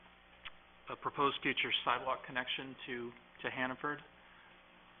proposed future sidewalk connection to Hannaford.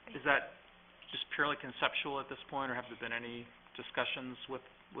 Is that just purely conceptual at this point, or have there been any discussions with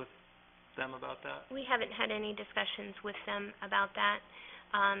them about that? We haven't had any discussions with them about that.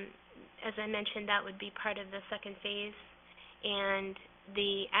 As I mentioned, that would be part of the second phase, and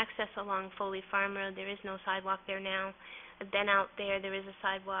the access along Foley Farm Road, there is no sidewalk there now. I've been out there. There is a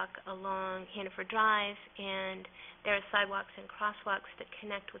sidewalk along Hannaford Drive, and there are sidewalks and crosswalks that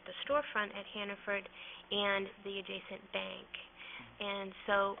connect with the storefront at Hannaford and the adjacent bank. And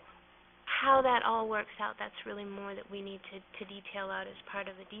so how that all works out, that's really more that we need to detail out as part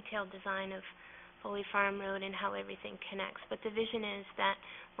of the detailed design of Foley Farm Road and how everything connects. But the vision is that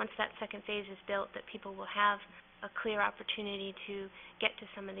once that second phase is built, that people will have a clear opportunity to get to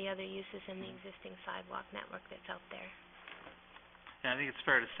some of the other uses in the existing sidewalk network that's out there. Yeah, I think it's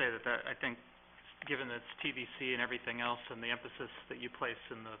fair to say that I think, given that it's TVC and everything else, and the emphasis that you place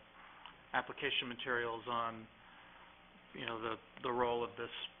in the application materials on, you know, the role of this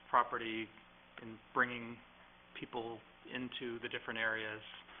property in bringing people into the different areas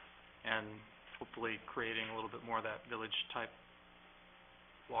and hopefully creating a little bit more of that village-type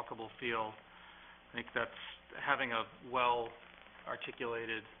walkable feel. I think that's having a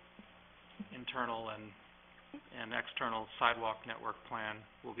well-articulated internal and external sidewalk network plan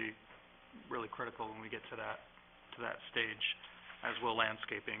will be really critical when we get to that stage, as will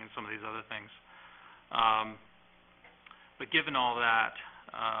landscaping and some of these other things. But given all that,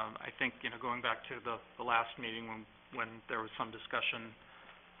 I think, you know, going back to the last meeting when there was some discussion,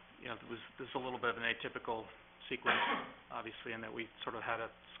 you know, there's a little bit of an atypical sequence, obviously, in that we sort of had a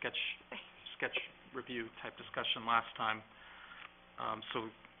sketch review type discussion last time.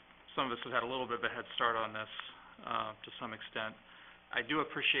 So some of us have had a little bit of a head start on this to some extent. I do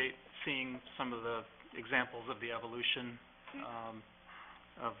appreciate seeing some of the examples of the evolution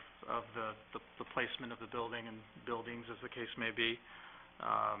of the placement of the building and buildings, as the case may be.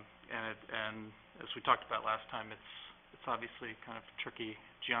 And as we talked about last time, it's obviously kind of tricky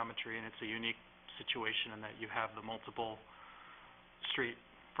geometry, and it's a unique situation in that you have the multiple street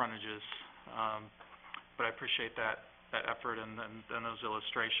frontages. But I appreciate that effort and those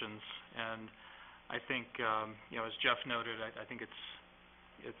illustrations. And I think, you know, as Jeff noted, I think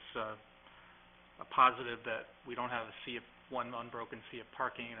it's a positive that we don't have one unbroken sea of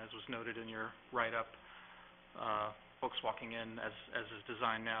parking, and as was noted in your write-up, folks walking in, as is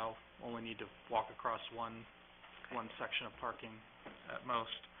designed now, only need to walk across one section of parking at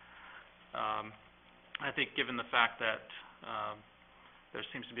most. I think given the fact that there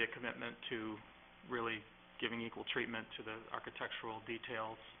seems to be a commitment to really giving equal treatment to the architectural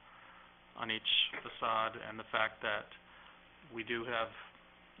details on each facade, and the fact that we do have,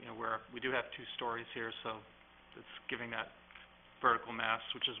 you know, we do have 2 stories here, so it's giving that vertical mass,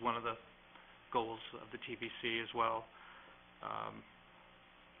 which is one of the goals of the TVC as well.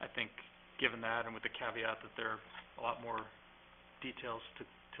 I think given that, and with the caveat that there are a lot more details to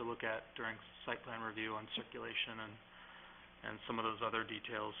look at during site plan review on circulation and some of those other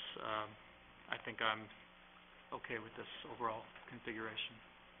details, I think I'm okay with this overall configuration.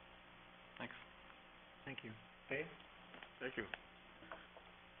 Thanks. Thank you. Dave? Thank you.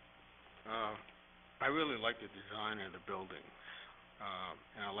 I really like the design of the building,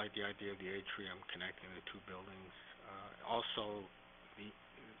 and I like the idea of the atrium connecting the 2 buildings. Also,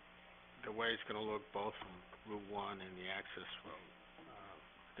 the way it's going to look both from Route 1 and the access road.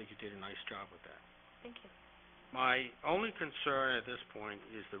 I think you did a nice job with that. Thank you. My only concern at this point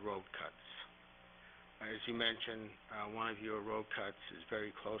is the road cuts. As you mentioned, one of your road cuts is very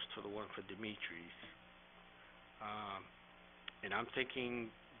close to the one for Dimitri's. And I'm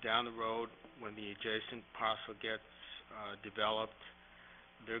thinking down the road, when the adjacent parcel gets developed,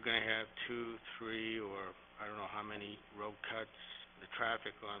 they're going to have 2, 3, or I don't know how many road cuts. The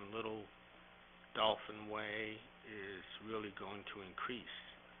traffic on Little Dolphin Way is really going to increase.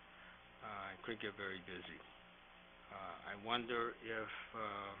 It could get very busy. I wonder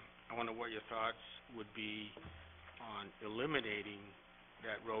what your thoughts would be on eliminating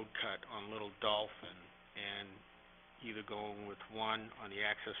that road cut on Little Dolphin and either going with one on the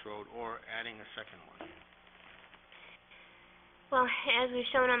access road or adding a second one. Well, as we've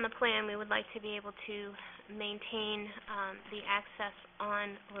shown on the plan, we would like to be able to maintain the access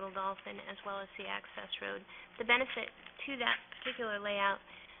on Little Dolphin as well as the access road. The benefit to that particular layout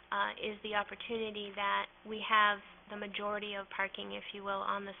is the opportunity that we have the majority of parking, if you will,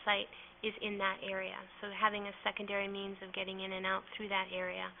 on the site is in that area. So having a secondary means of getting in and out through that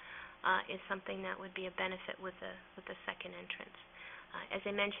area is something that would be a benefit with the second entrance. As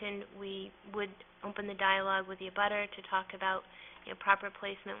I mentioned, we would open the dialogue with the abutter to talk about, proper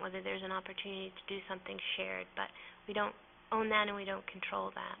placement, whether there's an opportunity to do something shared. But we don't own that and we don't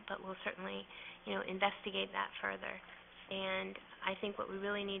control that. But we'll certainly, investigate that further. And I think what we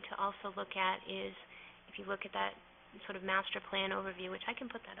really need to also look at is, if you look at that sort of master plan overview, which I can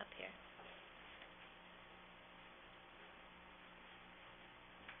put that up here.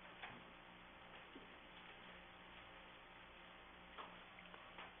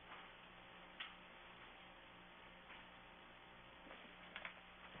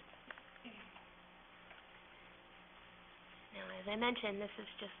 As I mentioned, this is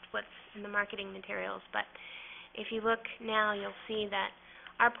just what's in the marketing materials, but if you look now, you'll see that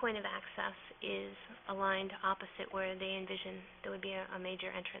our point of access is aligned opposite where they envision there would be a major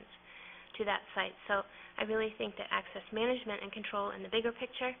entrance to that site. So I really think that access management and control in the bigger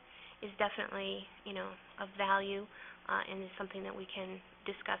picture is definitely, of value, and is something that we can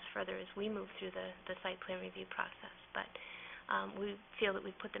discuss further as we move through the site plan review process. But we feel that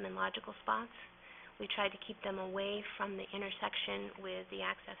we put them in logical spots. We tried to keep them away from the intersection with the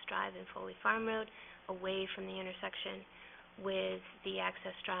access drive and Foley Farm Road, away from the intersection with the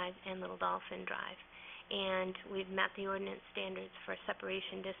access drive and Little Dolphin Drive. And we've met the ordinance standards for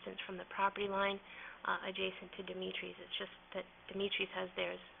separation distance from the property line adjacent to Dimitri's. It's just that Dimitri's has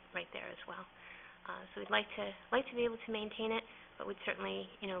theirs right there as well. So we'd like to be able to maintain it, but we'd certainly,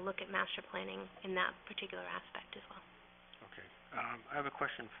 look at master planning in that particular aspect as well. Okay. I have a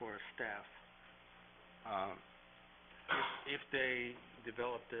question for staff. If they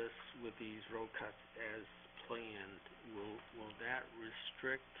develop this with these road cuts as planned, will that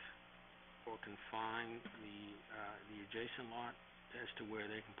restrict or confine the adjacent lot as to where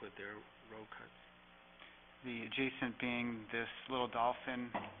they can put their road cuts? The adjacent being this Little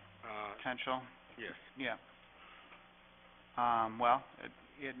Dolphin potential? Yes. Yeah. Well,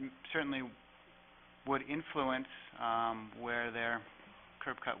 it certainly would influence where their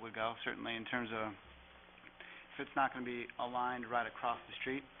curb cut would go, certainly in terms of if it's not going to be aligned right across the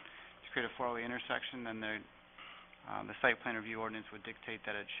street to create a four-way intersection, then the site plan review ordinance would dictate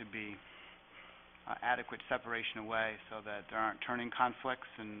that it should be adequate separation away so that there aren't turning conflicts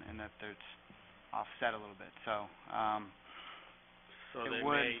and that it's offset a little bit. So,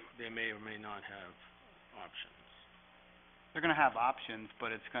 they may or may not have options. They're going to have options,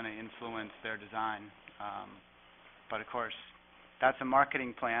 but it's going to influence their design. But of course, that's a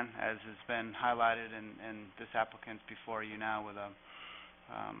marketing plan, as has been highlighted, and this applicant's before you now with a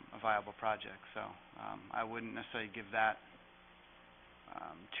viable project. So I wouldn't necessarily give that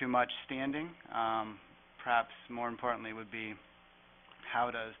too much standing. Perhaps more importantly would be, how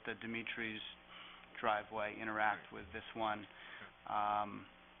does the Dimitri's driveway interact with this one?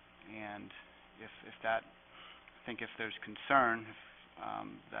 And if that, I think if there's concern,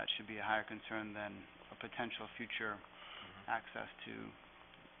 that should be a higher concern than a potential future access to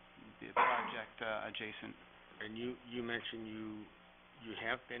the project adjacent. And you mentioned you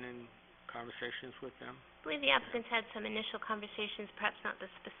have been in conversations with them? I believe the applicants had some initial conversations, perhaps not the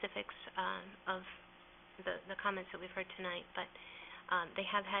specifics of the comments that we've heard tonight, but they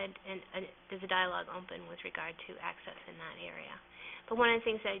have had, there's a dialogue open with regard to access in that area. But one of the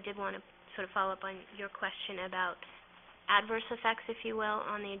things that I did want to sort of follow up on your question about adverse effects, if you will,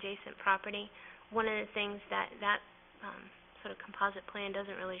 on the adjacent property, one of the things that sort of composite plan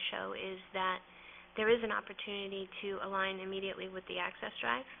doesn't really show is that there is an opportunity to align immediately with the access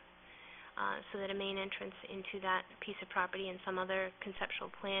drive, so that a main entrance into that piece of property and some other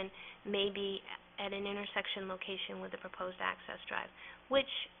conceptual plan may be at an intersection location with the proposed access drive, which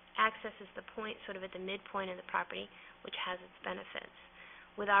accesses the point sort of at the midpoint of the property, which has its benefits.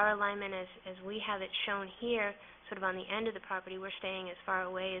 With our alignment as we have it shown here, sort of on the end of the property, we're staying as far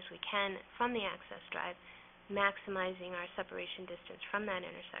away as we can from the access drive, maximizing our separation distance from that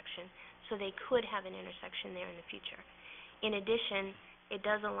intersection, so they could have an intersection there in the future. In addition, it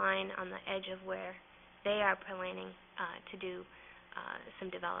does align on the edge of where they are planning to do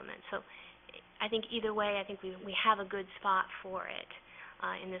some development. So I think either way, I think we have a good spot for it,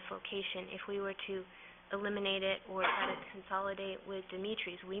 in this location. If we were to eliminate it or try to consolidate with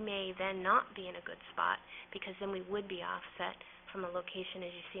Dimitri's, we may then not be in a good spot, because then we would be offset from a location,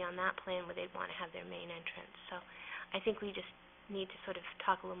 as you see on that plan, where they'd want to have their main entrance. So I think we just need to sort of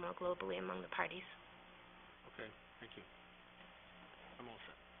talk a little more globally among the parties. Okay, thank you. I'm all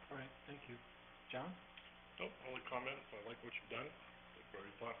set. All right, thank you. John? No, only comment, I like what you've done, it's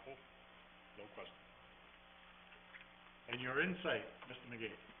very thoughtful, no question. And your insight, Mr.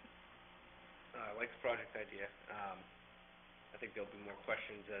 McGee? I like the project idea. I think there'll be more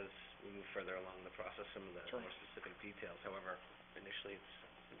questions as we move further along the process, some of the Sure. more specific details. However, initially,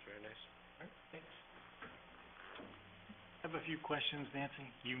 it's very nice. All right, thanks. I have a few questions,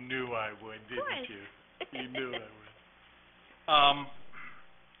 Nancy. You knew I would, didn't you? You knew I would.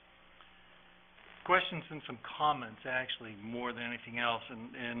 Questions and some comments, actually, more than anything else,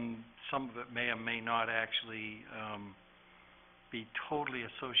 and some of it may or may not actually be totally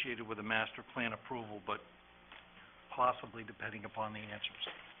associated with a master plan approval, but possibly depending upon the answers.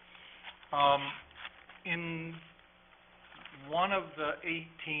 In one of the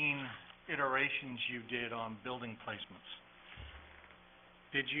 18 iterations you did on building placements,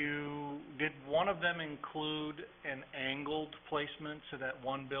 did one of them include an angled placement so that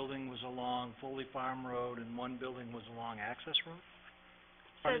one building was along Foley Farm Road and one building was along Access Road?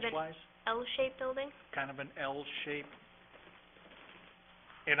 So the Frontage-wise? L-shaped building? Kind of an L shape.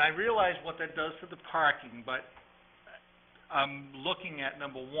 And I realize what that does to the parking, but I'm looking at,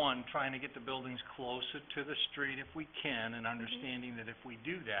 number one, trying to get the buildings closer to the street if we can, and understanding that if we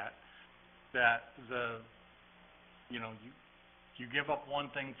do that, you give up one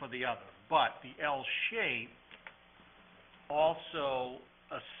thing for the other. But the L shape also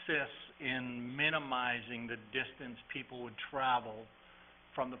assists in minimizing the distance people would travel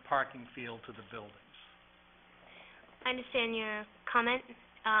from the parking field to the buildings. I understand your comment.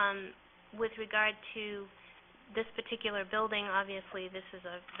 With regard to this particular building, obviously, this is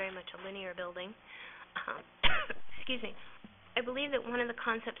very much a linear building. Excuse me. I believe that one of the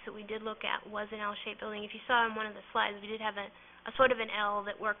concepts that we did look at was an L-shaped building. If you saw on one of the slides, we did have a sort of an L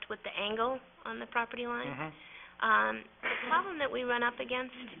that worked with the angle on the property line. The problem that we run up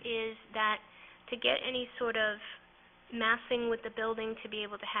against is that to get any sort of massing with the building to be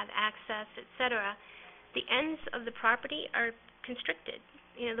able to have access, et cetera, the ends of the property are constricted.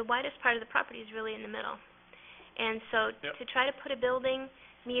 The widest part of the property is really in the middle. And so to try to put a building,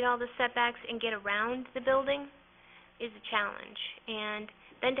 meet all the setbacks, and get around the building is a challenge. And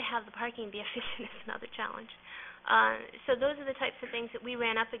then to have the parking be efficient is another challenge. So those are the types of things that we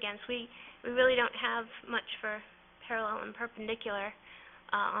ran up against. We really don't have much for parallel and perpendicular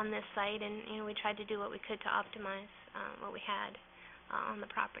on this site, and we tried to do what we could to optimize what we had on the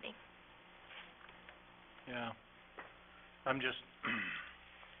property. Yeah. I'm just...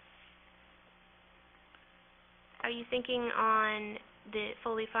 Are you thinking on the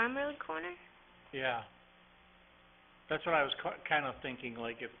Foley Farm Road corner? Yeah. That's what I was kind of thinking,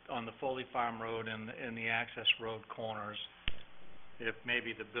 like if on the Foley Farm Road and the Access Road corners, if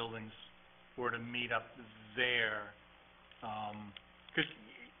maybe the buildings were to meet up there. 'Cause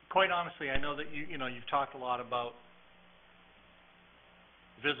quite honestly, I know that you've talked a lot about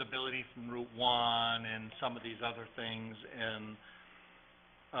visibility from Route 1 and some of these other things, and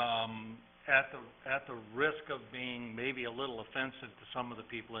at the risk of being maybe a little offensive to some of the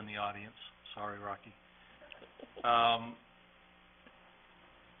people in the audience, sorry, Rocky,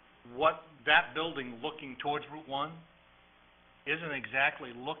 what that building looking towards Route 1 isn't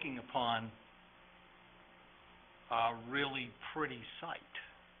exactly looking upon a really pretty site,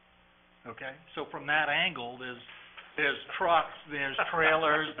 okay? So from that angle, there's trucks, there's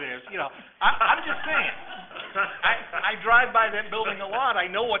trailers, I'm just saying. I drive by that building a lot. I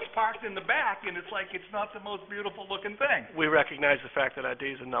know what's parked in the back, and it's like it's not the most beautiful looking thing. We recognize the fact that our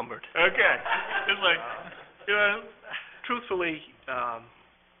days are numbered. Okay. It's like, Truthfully, our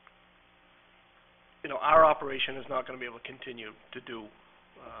operation is not going to be able to continue to do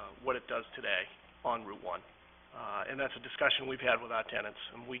what it does today on Route 1. And that's a discussion we've had with our tenants,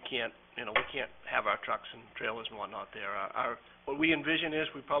 and we can't have our trucks and trailers and whatnot there. What we envision is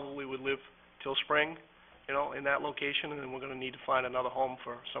we probably would live till spring, in that location, and then we're going to need to find another home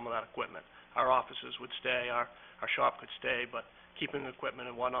for some of that equipment. Our offices would stay, our shop could stay, but keeping equipment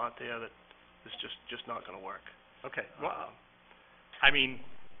and whatnot there, that is just not going to work. okay, well, I mean,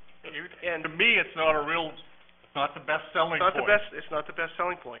 to me, it's not not the best selling point. It's not the best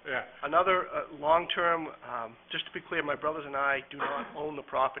selling point. Yeah. Another long-term, just to be clear, my brothers and I do not own the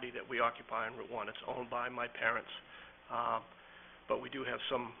property that we occupy on Route 1. It's owned by my parents. But we do have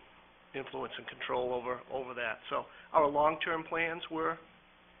some influence and control over that. So our long-term plans were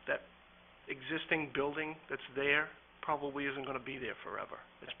that existing building that's there probably isn't gonna be there forever.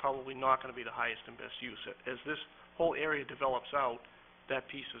 It's probably not gonna be the highest and best use. As this whole area develops out, that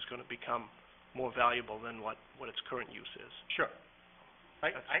piece is gonna become more valuable than what its current use is. Sure.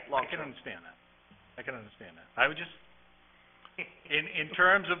 I can long-term. understand that. I can understand that. I would just, in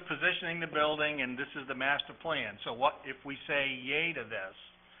terms of positioning the building, and this is the master plan, so what, if we say yay to this,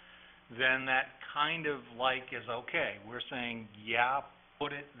 then that kind of like is okay. We're saying, yeah,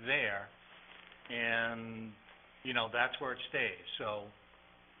 put it there, and, you know, that's where it stays. So,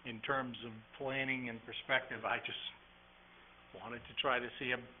 in terms of planning and perspective, I just wanted to try to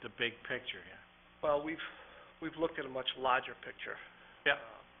see the big picture here. Well, we've looked at a much larger picture. Yeah.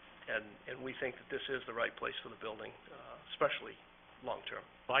 And we think that this is the right place for the building, especially long-term.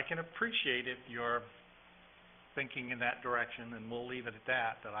 Well, I can appreciate if you're thinking in that direction, and we'll leave it at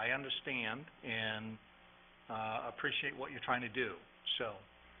that I understand and appreciate what you're trying to do. So,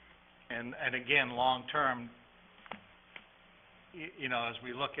 and again, long-term, you know, as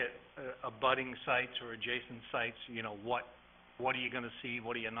we look at abutting sites or adjacent sites, you know, what are you gonna see,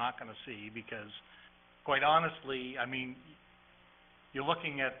 what are you not gonna see? Because, quite honestly, I mean, you're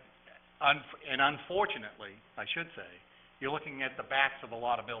looking at, and unfortunately, I should say, you're looking at the backs of a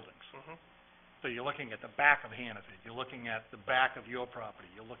lot of buildings. Mm-hmm. So you're looking at the back of Hannaford, you're looking at the back of your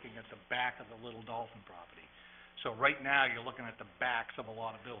property, you're looking at the back of the Little Dolphin property. So right now, you're looking at the backs of a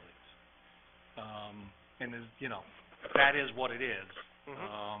lot of buildings. And there's, you know, that is what it is.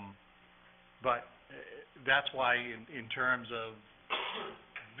 Mm-hmm. But that's why in terms of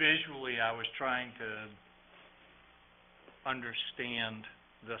visually, I was trying to understand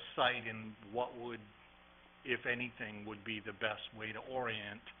the site and what would, if anything, would be the best way to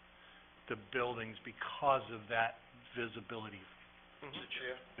orient the buildings because of that visibility,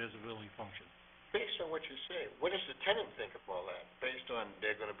 visibility function. Based on what you say, what does the tenant think of all that? Based on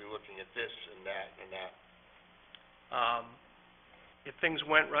they're gonna be looking at this and that and that? If things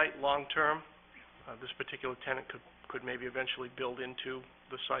went right long-term, this particular tenant could maybe eventually build into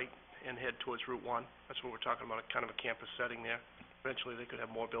the site and head towards Route 1. That's what we're talking about, a kind of a campus setting there. Eventually, they could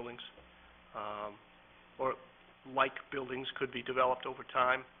have more buildings. Or like buildings could be developed over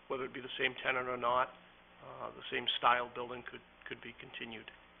time, whether it be the same tenant or not. The same style building could be continued.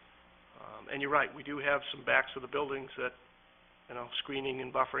 And you're right, we do have some backs of the buildings that, you know, screening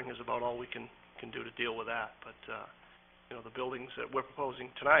and buffering is about all we can do to deal with that. But, you know, the buildings that we're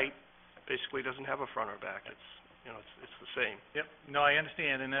proposing tonight basically doesn't have a front or back. It's, you know, it's the same. Yep, no, I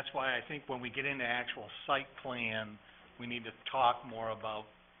understand, and that's why I think when we get into actual site plan, we need to talk more about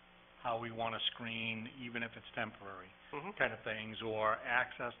how we want to screen, even if it's temporary, Mm-hmm. kind of things, or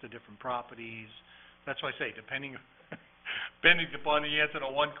access to different properties. That's why I say, depending upon the answer to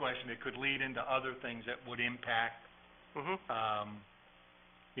one question, it could lead into other things that would impact, Mm-hmm.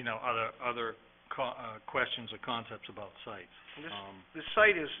 you know, other questions or concepts about sites. This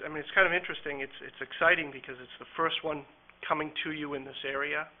site is, I mean, it's kind of interesting. It's exciting because it's the first one coming to you in this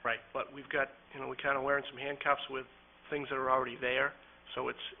area. Right. But we've got, you know, we're kind of wearing some handcuffs with things that are already there. So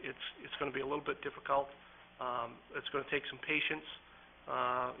it's going to be a little bit difficult. It's going to take some patience.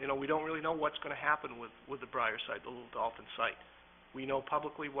 You know, we don't really know what's going to happen with the Briar site, the Little Dolphin site. We know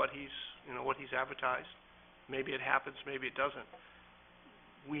publicly what he's advertised. Maybe it happens, maybe it doesn't.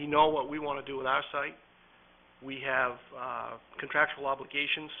 We know what we want to do with our site. We have contractual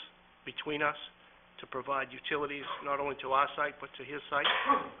obligations between us to provide utilities not only to our site but to his site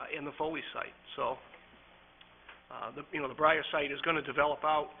and the Foley site. So, the Briar site is going to develop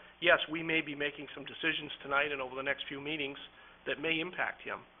out. Yes, we may be making some decisions tonight and over the next few meetings that may impact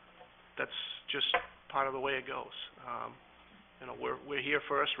him. That's just part of the way it goes. You know, we're here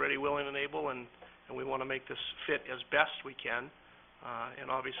first, ready, willing, and able, and we want to make this fit as best we can. And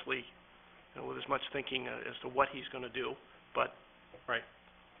obviously, you know, with as much thinking as to what he's going to do, but Right.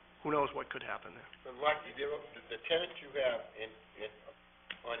 Who knows what could happen there. But Rocky, the tenants you have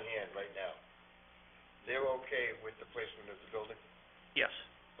on hand right now, they're okay with the placement of the building? Yes.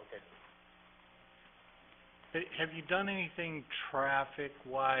 Okay. Have you done anything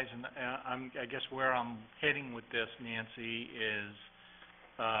traffic-wise, and I guess where I'm heading with this, Nancy, is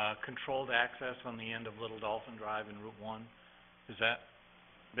controlled access on the end of Little Dolphin Drive and Route 1? Has that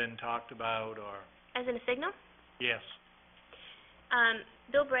been talked about, or? As in a signal? Yes.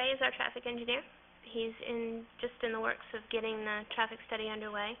 Bill Bray is our traffic engineer. He's just in the works of getting the traffic study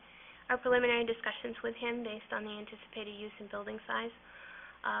underway. Our preliminary discussions with him, based on the anticipated use and building size,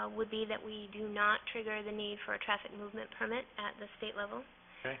 would be that we do not trigger the need for a traffic movement permit at the state level.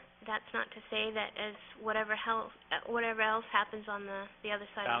 Okay. That's not to say that as whatever else happens on the other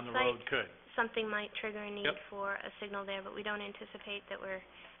side Down of the the site, road could. something might trigger a need Yep. for a signal there, but we don't anticipate that we're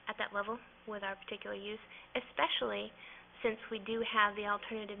at that level with our particular use, especially since we do have the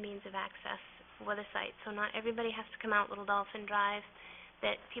alternative means of access for the site. So not everybody has to come out Little Dolphin Drive,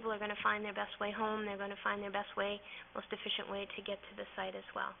 that people are going to find their best way home, they're going to find their best way, most efficient way to get to the site as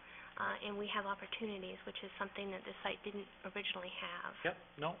well. And we have opportunities, which is something that the site didn't originally have. Yep,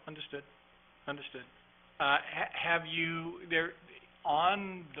 no, understood, understood. Have you,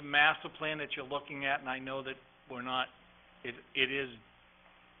 on the master plan that you're looking at, and I know that we're not, it is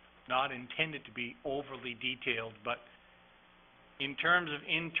not intended to be overly detailed, but in terms of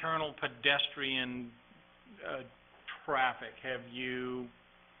internal pedestrian, traffic, have you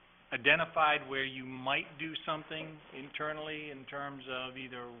identified where you might do something internally in terms of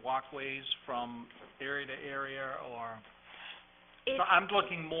either walkways from area to area, or? So I'm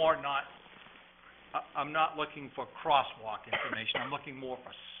looking more I'm not looking for crosswalk information, I'm looking more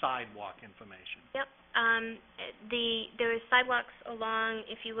for sidewalk information. Yep. There is sidewalks along,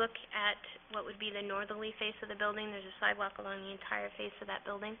 if you look at what would be the northerly face of the building, there's a sidewalk along the entire face of that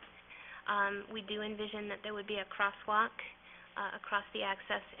building. We do envision that there would be a crosswalk across the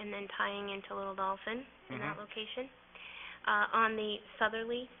access and then tying into Little Dolphin in that location. On the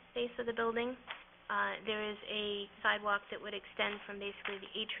southerly face of the building, there is a sidewalk that would extend from basically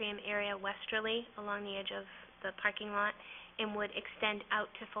the atrium area westerly along the edge of the parking lot and would extend out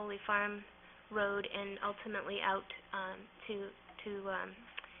to Foley Farm Road and ultimately out to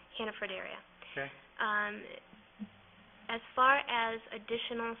Hannaford area. Okay. As far as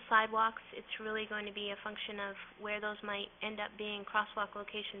additional sidewalks, it's really going to be a function of where those might end up being, crosswalk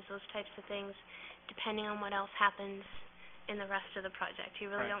locations, those types of things, depending on what else happens in the rest of the project. You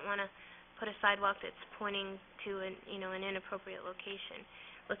really Right. don't want to put a sidewalk that's pointing to an inappropriate location.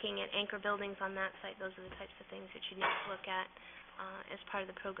 Looking at anchor buildings on that site, those are the types of things that you need to look at as part of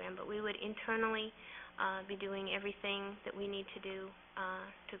the program. But we would internally be doing everything that we need to do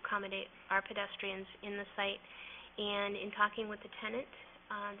to accommodate our pedestrians in the site. And in talking with the tenant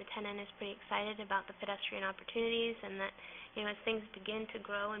is pretty excited about the pedestrian opportunities, and that, as things begin to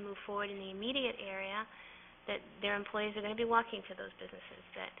grow and move forward in the immediate area, that their employees are going to be walking to those businesses,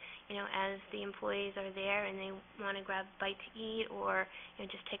 that, as the employees are there and they want to grab a bite to eat or,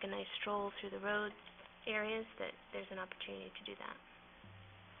 just take a nice stroll through the road areas, that there's an opportunity to do that.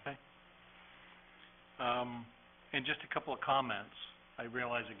 Okay. And just a couple of comments. I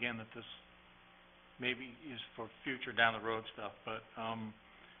realize again that this maybe is for future down the road stuff, but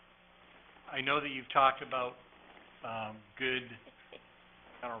I know that you've talked about good,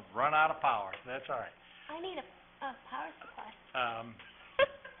 gonna run out of power. That's all right. I need a power supply.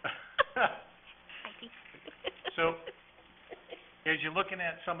 So, as you're looking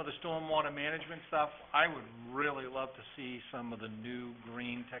at some of the stormwater management stuff, I would really love to see some of the new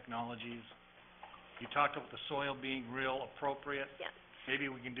green technologies. You talked about the soil being real appropriate. Yep. Maybe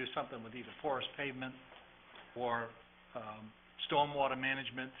we can do something with either porous pavement or stormwater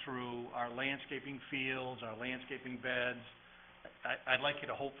management through our landscaping fields, our landscaping beds. I'd like you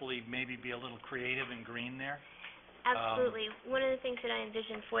to hopefully maybe be a little creative and green there. Absolutely. One of the things that I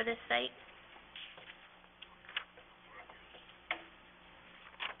envision for this site.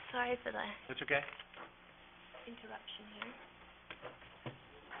 Sorry for the That's okay? interruption here.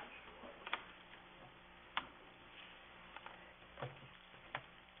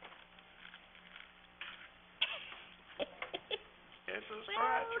 It's a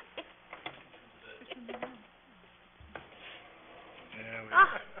scratch. There we go.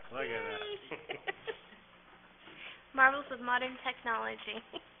 Look at that. Marvels of modern technology.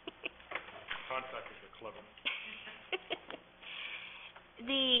 Contractors are clever.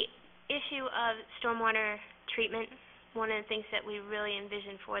 The issue of stormwater treatment, one of the things that we really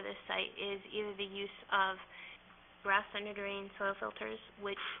envision for this site is either the use of grass under drain soil filters,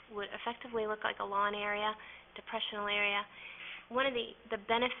 which would effectively look like a lawn area, depressional area. One of the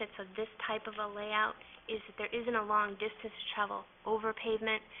benefits of this type of a layout is that there isn't a long distance to travel over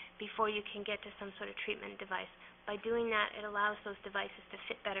pavement before you can get to some sort of treatment device. By doing that, it allows those devices to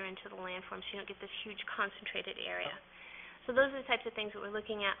fit better into the landform, so you don't get this huge concentrated area. So those are the types of things that we're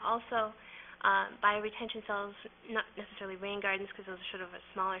looking at. Also, bioretention cells, not necessarily rain gardens because those are sort of a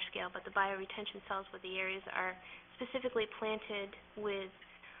smaller scale, but the bioretention cells where the areas are specifically planted with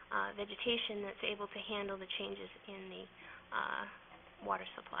vegetation that's able to handle the changes in the water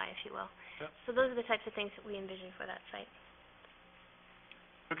supply, if you will. Yep. So those are the types of things that we envision for that site.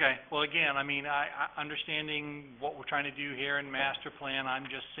 Okay, well, again, I mean, I understanding what we're trying to do here in master plan, I'm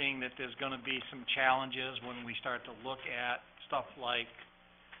just seeing that there's gonna be some challenges when we start to look at stuff like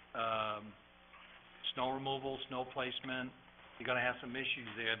snow removal, snow placement, you're gonna have some issues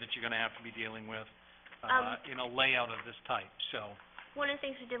there that you're gonna have to be dealing with, in a layout of this type, so. One of the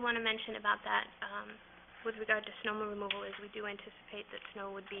things we did want to mention about that, with regard to snow removal, is we do anticipate that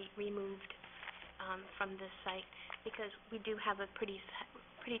snow would be removed, from this site, because we do have a pretty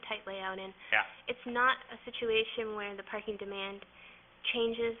tight layout, and Yeah. it's not a situation where the parking demand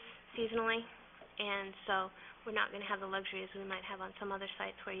changes seasonally, and so we're not going to have the luxury as we might have on some other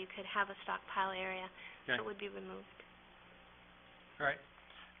sites where you could have a stockpile area, so Okay. it would be removed. All right.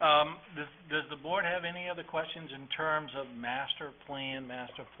 Does the board have any other questions in terms of master plan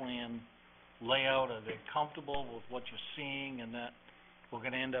layout? Are they comfortable with what you're seeing and that we're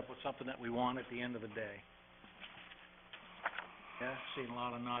gonna end up with something that we want at the end of the day? Yeah, seeing a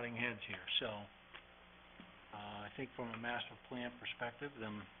lot of nodding heads here, so, I think from a master plan perspective,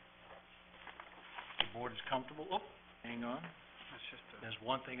 then the board is comfortable. Oh, hang on. That's just There's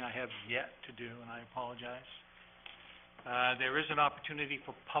one thing I have yet to do, and I apologize. There is an opportunity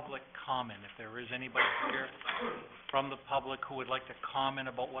for public comment. If there is anybody here from the public who would like to comment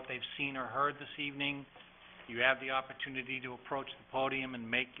about what they've seen or heard this evening, you have the opportunity to approach the podium and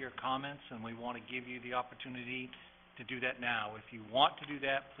make your comments, and we want to give you the opportunity to do that now. If you want to do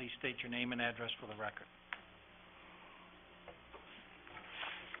that, please state your name and address for the record.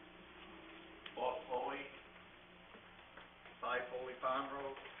 Bob Foley, 5 Foley Farm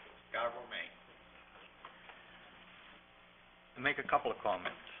Road, Scarborough, Maine. To make a couple of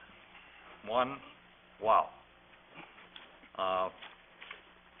comments. One, wow.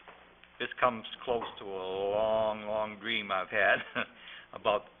 This comes close to a long, long dream I've had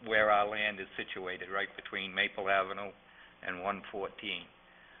about where our land is situated, right between Maple Avenue and 114.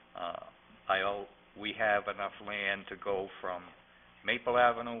 We have enough land to go from Maple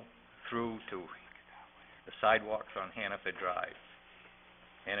Avenue through to the sidewalks on Hannaford Drive.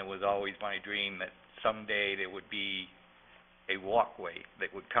 And it was always my dream that someday there would be a walkway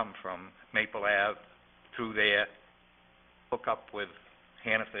that would come from Maple Ave through there, hook up with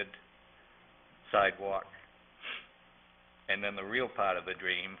Hannaford sidewalk, and then the real part of the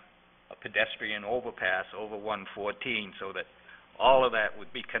dream, a pedestrian overpass over 114, so that all of that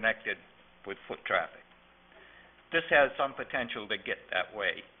would be connected with foot traffic. This has some potential to get that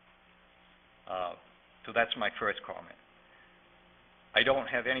way. So that's my first comment. I don't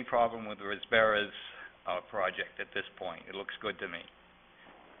have any problem with Risbera's project at this point. It looks good to me.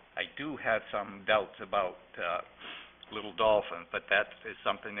 I do have some doubts about Little Dolphin, but that is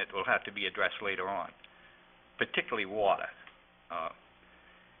something that will have to be addressed later on, particularly water.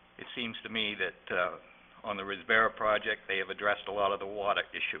 It seems to me that on the Risbera project, they have addressed a lot of the water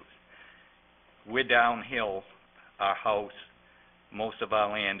issues. We're downhill, our house, most of our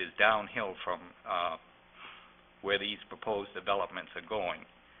land is downhill from where these proposed developments are going.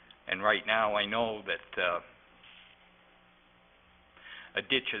 And right now, I know that a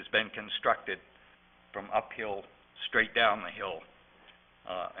ditch has been constructed from uphill straight down the hill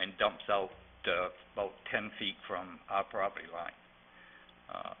and dumps out about 10 feet from our property line.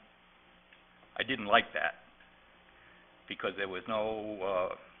 I didn't like that because there was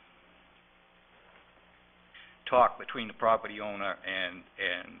no talk between the property owner and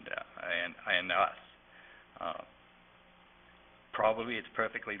us. Probably it's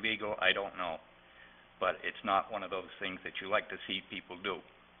perfectly legal, I don't know, but it's not one of those things that you like to see people do.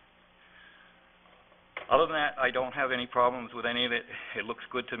 Other than that, I don't have any problems with any of it. It looks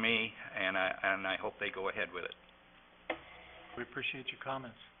good to me, and I hope they go ahead with it. We appreciate your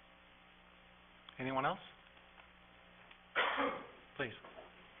comments. Anyone else? Please.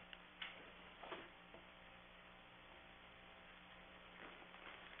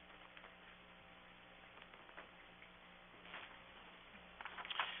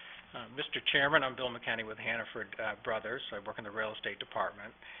 Mr. Chairman, I'm Bill McKenney with Hannaford Brothers. I work in the real estate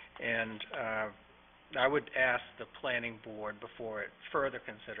department, and I would ask the planning board, before it further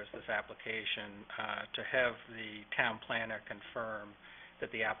considers this application, to have the town planner confirm that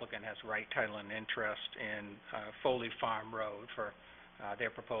the applicant has right title and interest in Foley Farm Road for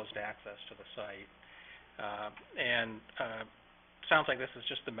their proposed access to the site. Sounds like this is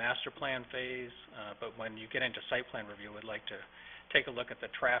just the master plan phase, but when you get into site plan review, I'd like to take a look at the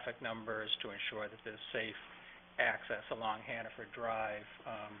traffic numbers to ensure that there's safe access along Hannaford Drive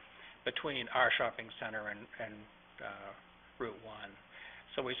between our shopping center and Route 1.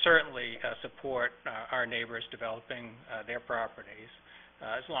 So we certainly support our neighbors developing their properties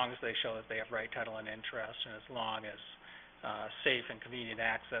as long as they show that they have right title and interest, and as long as safe and convenient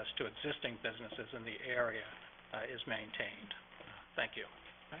access to existing businesses in the area is maintained. Thank you.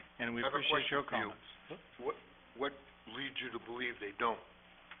 And we I have a appreciate your question for you. comments. What leads you to believe they don't?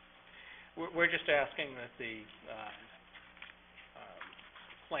 We're just asking that the,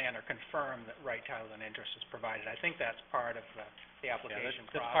 planner confirm that right title and interest is provided. I think that's part of the application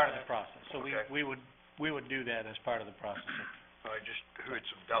process. That's part of the process, so Okay. we would do that as part of the process. I just heard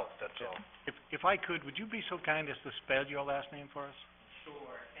some doubt, that's all. If I could, would you be so kind as to spell your last name for us?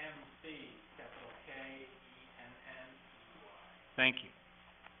 Sure, MC, capital K-E-N-N-E-Y. Thank you.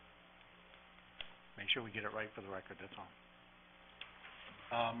 Make sure we get it right for the record, that's all.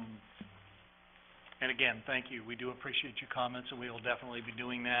 And again, thank you. We do appreciate your comments, and we will definitely be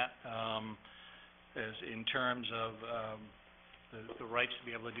doing that, as in terms of, the rights to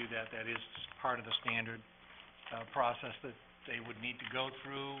be able to do that. That is part of the standard, process that they would need to go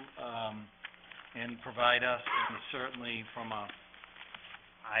through, and provide us, and certainly from a,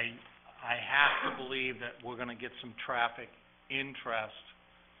 I have to believe that we're gonna get some traffic interest,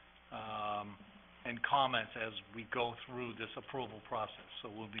 and comments as we go through this approval process, so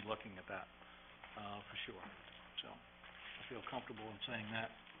we'll be looking at that, for sure. So, I feel comfortable in saying that.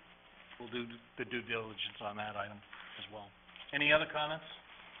 We'll do the due diligence on that item as well. Any other comments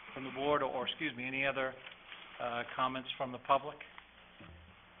from the board, or excuse me, any other, comments from the public?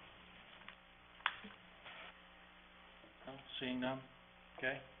 No, seeing none?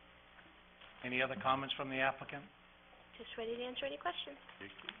 Okay. Any other comments from the applicant? Just ready to answer any questions.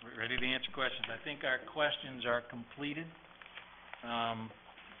 We're ready to answer questions. I think our questions are completed.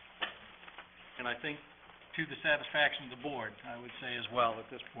 And I think to the satisfaction of the board, I would say as well at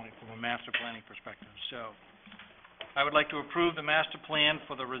this point from a master planning perspective. So, I would like to approve the master plan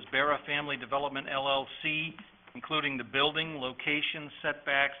for the Risbera Family Development LLC, including the building, location,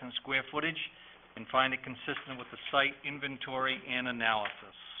 setbacks, and square footage, and find it consistent with the site inventory and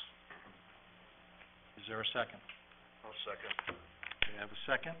analysis. Is there a second? I'll second. Do you have a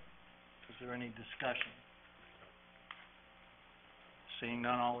second? Is there any discussion? Seeing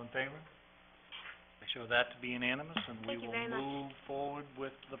none, all in favor? I show that to be unanimous, and we Thank you will very much. move forward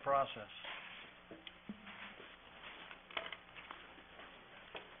with the process.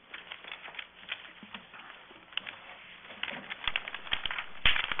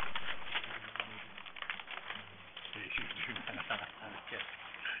 Okay.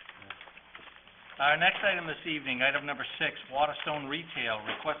 Our next item this evening, item number 6, Waterstone Retail,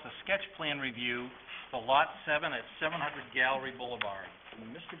 requests a sketch plan review for Lot 7 at 700 Gallery Boulevard.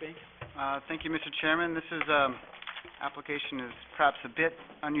 Mr. Bacon. Thank you, Mr. Chairman. This is, application is perhaps a bit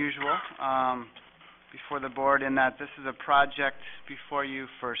unusual, before the board in that this is a project before you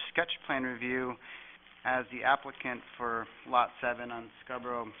for sketch plan review as the applicant for Lot 7 on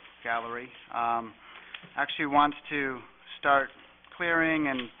Scarborough Gallery. Actually wants to start clearing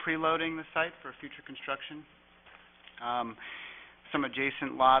and preloading the site for future construction. Some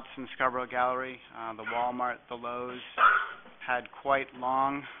adjacent lots in Scarborough Gallery, the Walmart, the Lowe's, had quite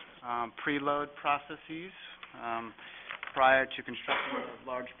long preload processes prior to construction of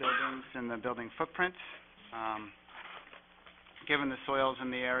large buildings and the building footprints. Given the soils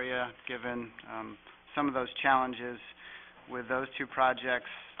in the area, given some of those challenges with those two projects,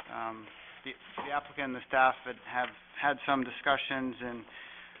 the applicant and the staff have had some discussions, and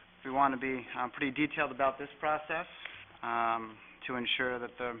we want to be pretty detailed about this process to ensure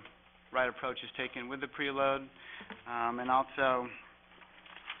that the right approach is taken with the preload, and also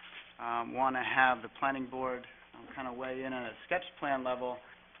want to have the planning board kind of weigh in on a sketch plan level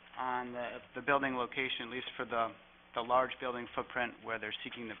on the building location, at least for the large building footprint where they're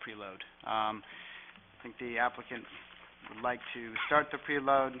seeking the preload. I think the applicant would like to start the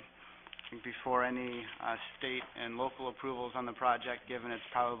preload before any state and local approvals on the project, given it's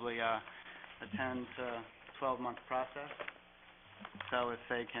probably a 10 to 12-month process. So if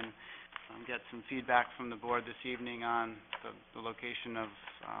they can get some feedback from the board this evening on the location of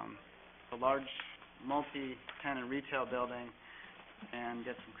the large multi-tenant retail building and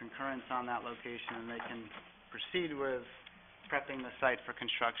get some concurrence on that location, and they can proceed with prepping the site for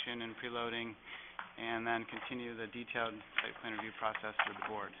construction and preloading, and then continue the detailed site plan review process with the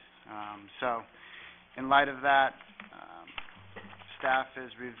board. So, in light of that, staff has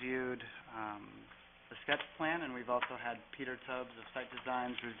reviewed the sketch plan, and we've also had Peter Tubbs of Site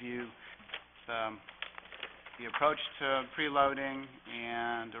Designs review the approach to preloading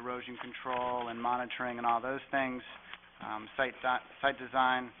and erosion control and monitoring and all those things. Site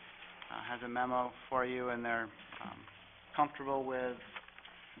Design has a memo for you, and they're comfortable with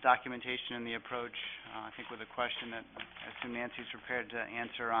documentation and the approach. I think with a question that I assume Nancy's prepared to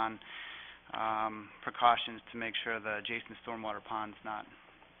answer on precautions to make sure the adjacent stormwater pond's not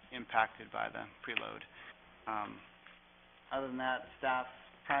impacted by the preload. Other than that, staff's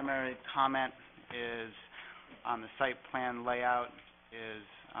primary comment is on the site plan layout is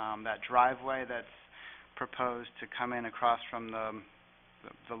that driveway that's proposed to come in across from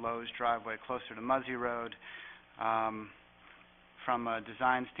the Lowe's driveway closer to Muzzy Road. From a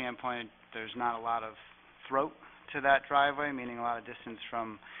design standpoint, there's not a lot of throat to that driveway, meaning a lot of distance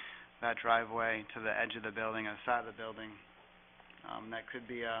from that driveway to the edge of the building, or the side of the building. That could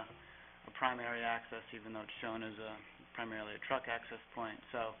be a primary access, even though it's shown as primarily a truck access point.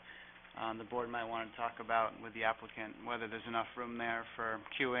 So the board might want to talk about with the applicant whether there's enough room there for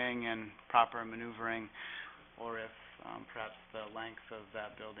queuing and proper maneuvering, or if perhaps the length of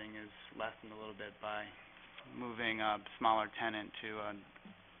that building is lessened a little bit by moving a smaller tenant to an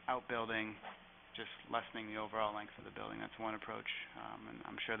outbuilding, just lessening the overall length of the building. That's one approach, and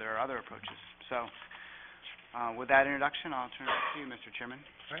I'm sure there are other approaches. So with that introduction, I'll turn it back to you, Mr. Chairman.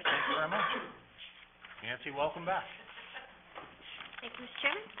 All right, thank you very much. Nancy, welcome back. Thank you, Mr.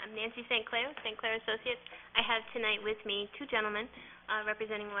 Chairman. I'm Nancy St. Clair, St. Clair Associates. I have tonight with me two gentlemen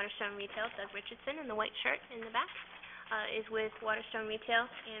representing Waterstone Retail. Doug Richardson in the white shirt in the back is with Waterstone Retail,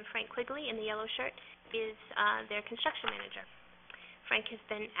 and Frank Quigley in the yellow shirt is their construction manager. Frank has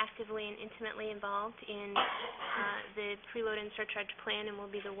been actively and intimately involved in the preload and surcharge plan, and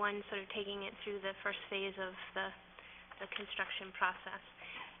will be the one sort of taking it through the first phase of the construction process.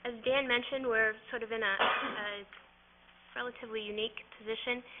 As Dan mentioned, we're sort of in a relatively unique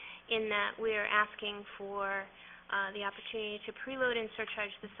position in that we are asking for the opportunity to preload and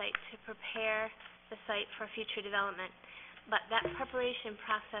surcharge the site to prepare the site for future development. But that preparation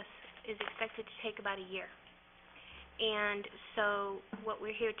process is expected to take about a year. And so what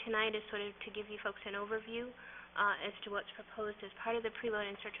we're here tonight is sort of to give you folks an overview as to what's proposed as part of the preload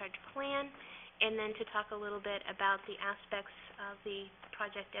and surcharge plan, and then to talk a little bit about the aspects of the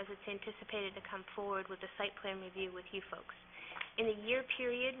project as it's anticipated to come forward with the site plan review with you folks. In the year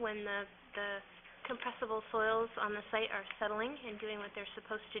period when the compressible soils on the site are settling and doing what they're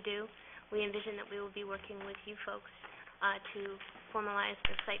supposed to do, we envision that we will be working with you folks to formalize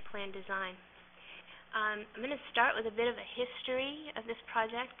the site plan design. I'm going to start with a bit of a history of this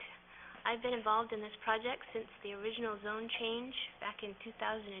project. I've been involved in this project since the original zone change back in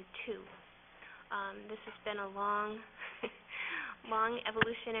 2002. This has been a long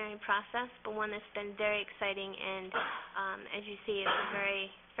evolutionary process, but one that's been very exciting, and as you see, it's a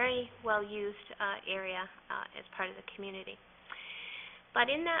very, very well-used area as part of the community. But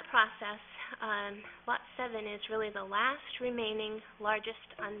in that process, Lot 7 is really the last remaining largest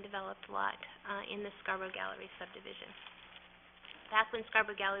undeveloped lot in the Scarborough Gallery subdivision. Back when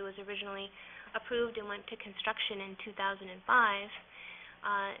Scarborough Gallery was originally approved and went to construction in 2005,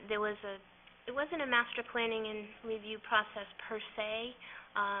 it wasn't a master planning and review process per se,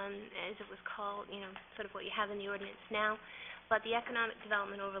 as it was called, sort of what you have in the ordinance now, but the Economic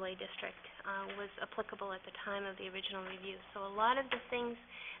Development Overlay District was applicable at the time of the original review. So a lot of the things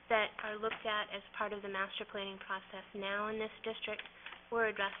that are looked at as part of the master planning process now in this district were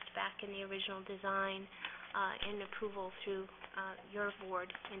addressed back in the original design and approval through your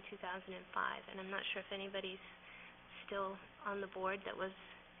board in 2005. And I'm not sure if anybody's still on the board that was...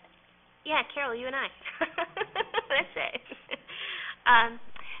 Yeah, Carol, you and I. That's it.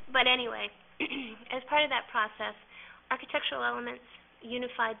 But anyway, as part of that process, architectural elements,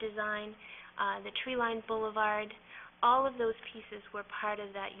 unified design, the tree-lined boulevard, all of those pieces were part of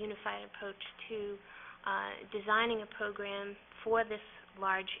that unified approach to designing a program for this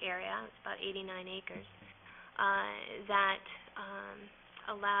large area, it's about 89 acres, that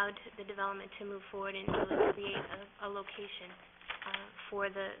allowed the development to move forward and really create a location for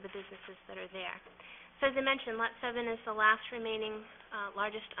the businesses that are there. So as I mentioned, Lot 7 is the last remaining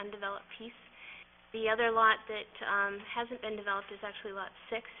largest undeveloped piece. The other lot that hasn't been developed is actually Lot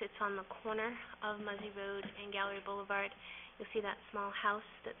 6. It's on the corner of Muzzy Road and Gallery Boulevard. You'll see that small house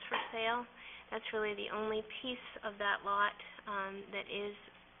that's for sale. That's really the only piece of that lot that is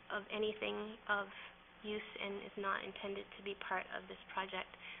of anything of use and is not intended to be part of this project.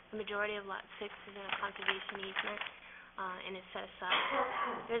 The majority of Lot 6 is in a conservation easement and is set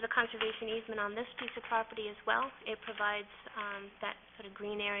aside. There's a conservation easement on this piece of property as well. It provides that sort of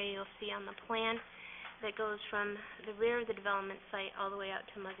green area you'll see on the plan that goes from the rear of the development site all the way out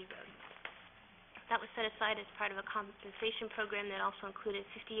to Muzzy Road. That was set aside as part of a compensation program that also included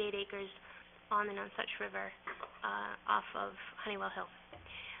 58 acres on the Nonsuch River off of Honeywell Hill.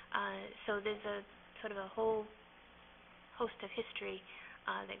 So there's a sort of a whole host of history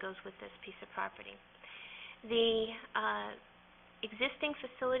that goes with this piece of property. The existing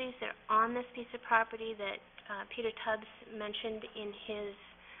facilities that are on this piece of property that Peter Tubbs mentioned in his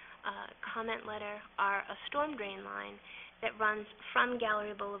comment letter are a storm drain line that runs from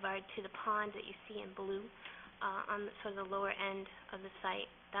Gallery Boulevard to the pond that you see in blue on the, sort of the lower end of the site.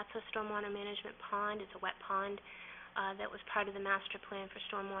 That's a stormwater management pond. It's a wet pond that was part of the master plan for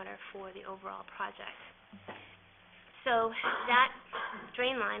stormwater for the overall project. So that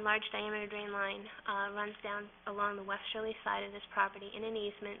drain line, large diameter drain line, runs down along the westerly side of this property in an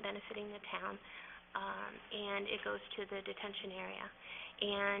easement benefiting the town, and it goes to the detention area.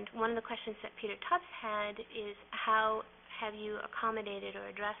 And one of the questions that Peter Tubbs had is, how have you accommodated or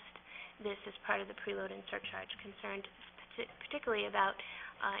addressed this as part of the preload and surcharge, concerned particularly about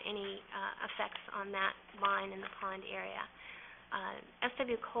any effects on that line in the pond area?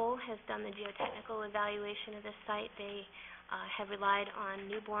 S.W. Cole has done the geotechnical evaluation of this site. They have relied on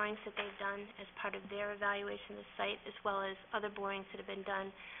new borings that they've done as part of their evaluation of the site, as well as other borings that have been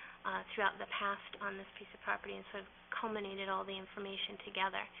done throughout the past on this piece of property, and sort of culminated all the information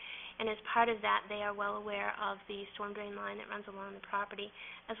together. And as part of that, they are well aware of the storm drain line that runs along the property,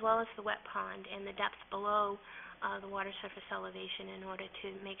 as well as the wet pond and the depth below the water surface elevation, in order to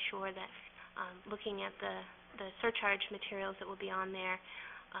make sure that looking at the surcharge materials that will be on there,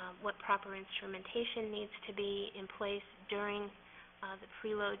 what proper instrumentation needs to be in place during the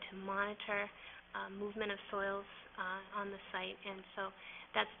preload to monitor movement of soils on the site. And so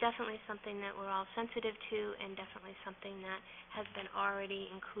that's definitely something that we're all sensitive to, and definitely something that has been already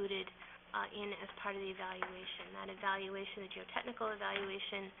included in as part of the evaluation. That evaluation, the geotechnical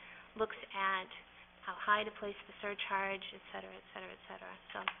evaluation, looks at how high to place the surcharge, et cetera, et cetera, et cetera.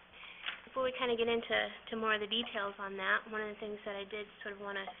 So before we kind of get into more of the details on that, one of the things that I did sort of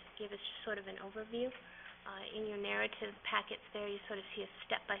want to give is just sort of an overview. In your narrative packets there, you sort of see a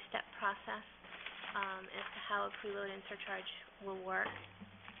step-by-step process as to how a preload and surcharge will work.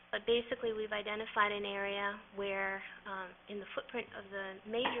 But basically, we've identified an area where, in the footprint of the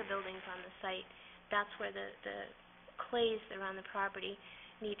major buildings on the site, that's where the clays that are on the property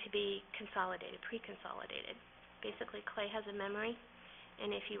need to be consolidated, pre-consolidated. Basically, clay has a memory,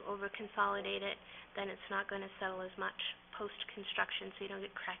 and if you over-consolidate it, then it's not going to settle as much post-construction, so you don't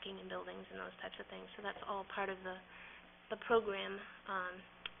get cracking in buildings and those types of things. So that's all part of the program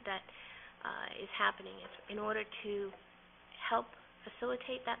that is happening. It's in order to help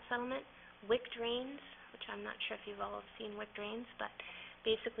facilitate that settlement. Wick drains, which I'm not sure if you've all seen wick drains, but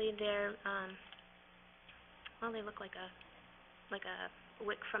basically they're, well, they look like a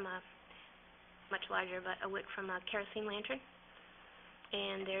wick from a, much larger, but a wick from a kerosene lantern.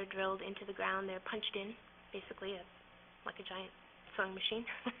 And they're drilled into the ground. They're punched in, basically like a giant sewing machine.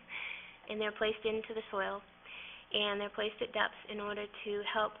 And they're placed into the soil, and they're placed at depths in order to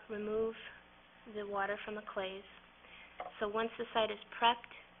help remove the water from the clays. So once the site is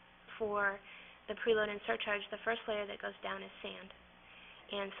prepped for the preload and surcharge, the first layer that goes down is sand.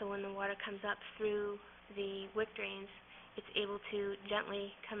 And so when the water comes up through the wick drains, it's able to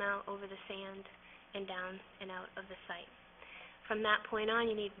gently come out over the sand and down and out of the site. From that point on,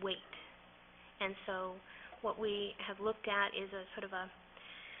 you need weight. And so what we have looked at is a sort of a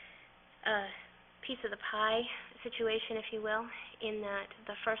piece of the pie situation, if you will, in that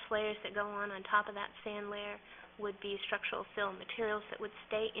the first layers that go on top of that sand layer would be structural fill materials that would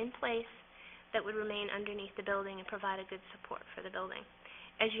stay in place, that would remain underneath the building and provide a good support for the building.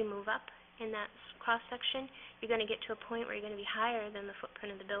 As you move up in that cross-section, you're going to get to a point where you're going to be higher than the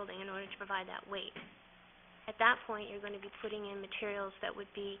footprint of the building in order to provide that weight. At that point, you're going to be putting in materials that would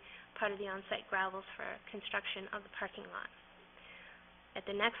be part of the on-site gravels for construction of the parking lot. At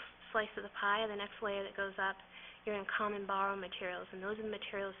the next slice of the pie, or the next layer that goes up, you're in common borrow materials, and those are the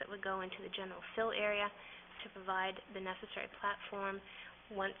materials that would go into the general fill area to provide the necessary platform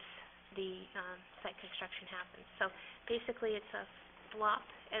once the site construction happens. So basically, it's a flop,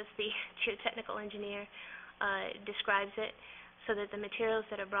 as the geotechnical engineer describes it, so that the materials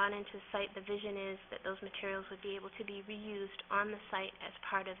that are brought into the site, the vision is that those materials would be able to be reused on the site as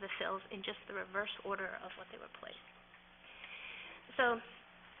part of the fills in just the reverse order of what they were placed. So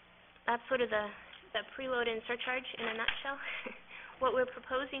that's sort of the preload and surcharge in a nutshell. What we're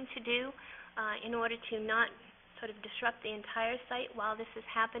proposing to do in order to not sort of disrupt the entire site while this is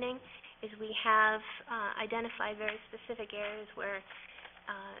happening is we have identified very specific areas where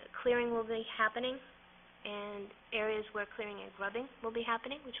clearing will be happening, and areas where clearing and grubbing will be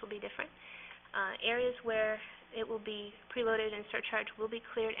happening, which will be different. Areas where it will be preloaded and surcharged will be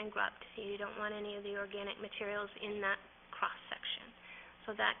cleared and grubbed. You don't want any of the organic materials in that cross-section.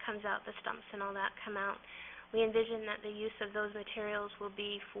 So that comes out, the stumps and all that come out. We envision that the use of those materials will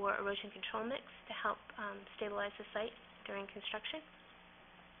be for erosion control mix to help stabilize the site during construction.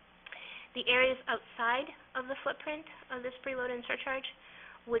 The areas outside of the footprint of this preload and surcharge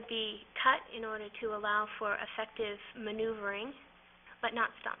would be cut in order to allow for effective maneuvering, but not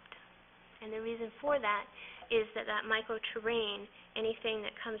stumped. And the reason for that is that that microterrain, anything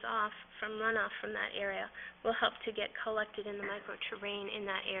that comes off from runoff from that area, will help to get collected in the microterrain in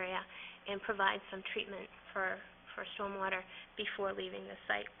that area and provide some treatment for stormwater before leaving the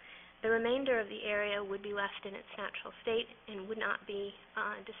site. The remainder of the area would be left in its natural state and would not be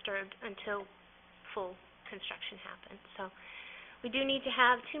disturbed until full construction happens. So we do need to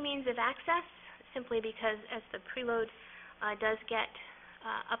have two means of access, simply because as the preload does get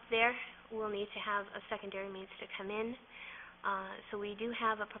up there, we'll need to have a secondary means to come in. So we do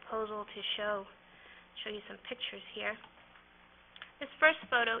have a proposal to show you some pictures here. This first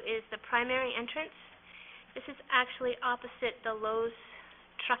photo is the primary entrance. This is actually opposite the Lowe's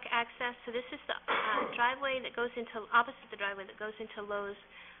truck access. So this is the driveway that goes into, opposite the driveway that goes into Lowe's,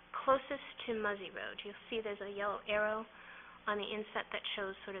 closest to Muzzy Road. You'll see there's a yellow arrow on the inset that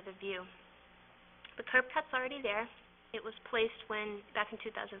shows sort of the view. The curb cut's already there. It was placed back in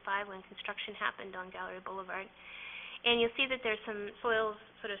 2005 when construction happened on Gallery Boulevard. And you'll see that there's some soils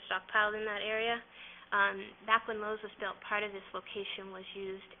sort of stockpiled in that area. Back when Lowe's was built, part of this location was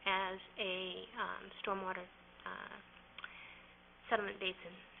used as a stormwater settlement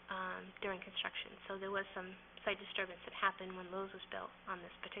basin during construction. So there was some site disturbance that happened when Lowe's was built on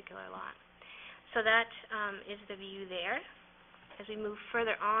this particular lot. So that is the view there. As we move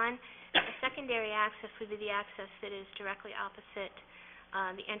further on, the secondary access would be the access that is directly opposite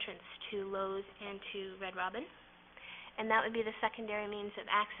the entrance to Lowe's and to Red Robin. And that would be the secondary means of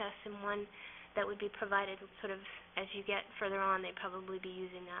access, and one that would be provided sort of as you get further on. They'd probably be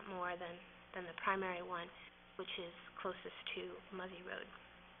using that more than the primary one, which is closest to Muzzy Road.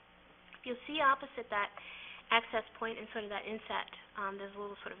 You'll see opposite that access point and sort of that inset, there's a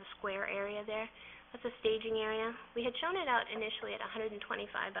little sort of a square area there. That's a staging area. We had shown it out initially at 125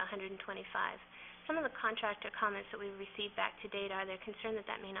 by 125. Some of the contractor comments that we've received back to date are they're concerned that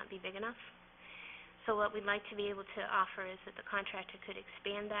that may not be big enough. So what we'd like to be able to offer is that the contractor could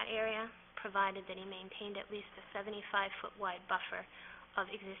expand that area, provided that he maintained at least a 75-foot wide buffer of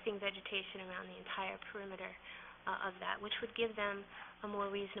existing vegetation around the entire perimeter of that, which would give them a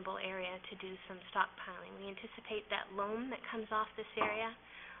more reasonable area to do some stockpiling. We anticipate that loam that comes off this area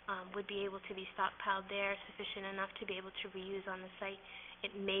would be able to be stockpiled there, sufficient enough to be able to reuse on the site.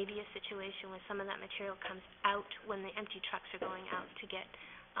 It may be a situation where some of that material comes out when the empty trucks are going out to get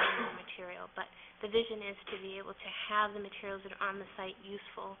more material. But the vision is to be able to have the materials that are on the site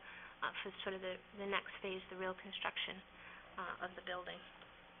useful for sort of the next phase, the real construction of the building.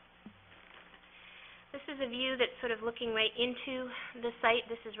 This is a view that's sort of looking right into the site.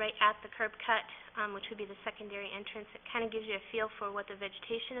 This is right at the curb cut, which would be the secondary entrance. It kind of gives you a feel for what the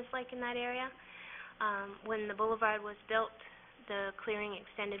vegetation is like in that area. When the boulevard was built, the clearing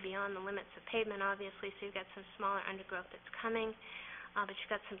extended beyond the limits of pavement, obviously, so you've got some smaller undergrowth that's coming, but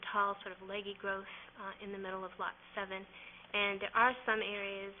you've got some tall, sort of leggy growth in the middle of Lot 7. And there are some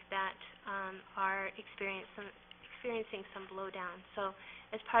areas that are experiencing some blowdown. So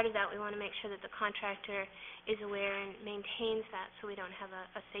as part of that, we want to make sure that the contractor is aware and maintains that so we don't have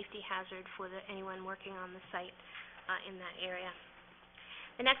a safety hazard for anyone working on the site in that area.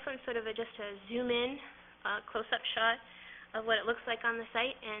 The next one's sort of just a zoom-in, close-up shot of what it looks like on the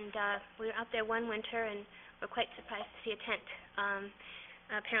site. And we were out there one winter and we're quite surprised to see a tent.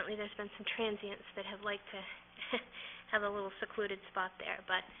 Apparently there's been some transients that have liked to have a little secluded spot there.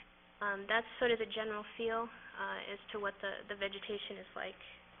 But that's sort of the general feel as to what the vegetation is like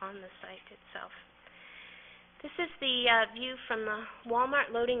on the site itself. This is the view from the Walmart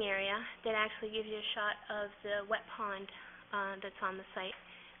loading area that actually gives you a shot of the wet pond that's on the site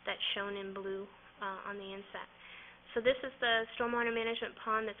that's shown in blue on the inset. So this is the stormwater management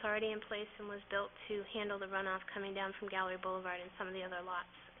pond that's already in place and was built to handle the runoff coming down from Gallery Boulevard and some of the other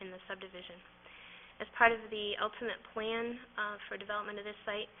lots in the subdivision. As part of the ultimate plan for development of this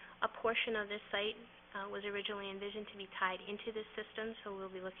site, a portion of this site was originally envisioned to be tied into this system, so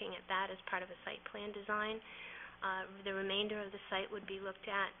we'll be looking at that as part of a site plan design. The remainder of the site would be looked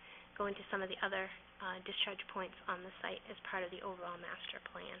at going to some of the other discharge points on the site as part of the overall master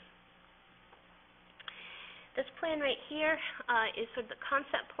plan. This plan right here is sort of the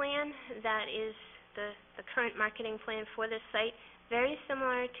concept plan that is the current marketing plan for this site, very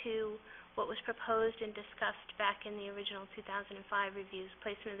similar to what was proposed and discussed back in the original 2005 reviews.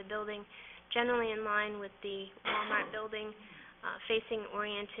 Placement of the building generally in line with the Walmart building, facing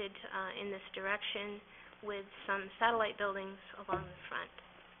oriented in this direction with some satellite buildings along the front.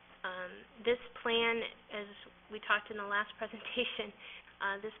 This plan, as we talked in the last presentation,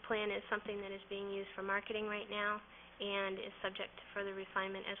 this plan is something that is being used for marketing right now and is subject to further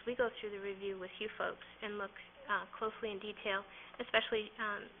refinement as we go through the review with you folks and look closely in detail, especially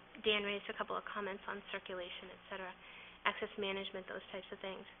Dan raised a couple of comments on circulation, et cetera, access management, those types of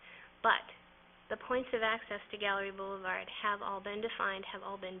things. But the points of access to Gallery Boulevard have all been defined, have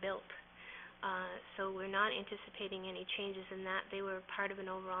all been built. So we're not anticipating any changes in that. They were part of an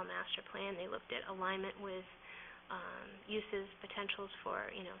overall master plan. They looked at alignment with uses, potentials for,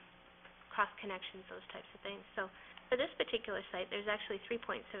 cross connections, those types of things. So for this particular site, there's actually 3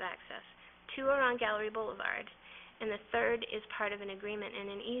 points of access. 2 are on Gallery Boulevard, and the third is part of an agreement and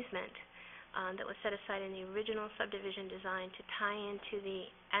an easement that was set aside in the original subdivision design to tie into the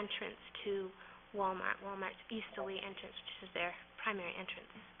entrance to Walmart's easterly entrance, which is their primary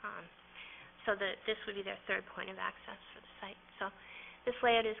entrance. So this would be their third point of access for the site. So this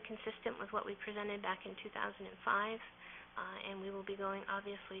layout is consistent with what we presented back in 2005, and we will be going,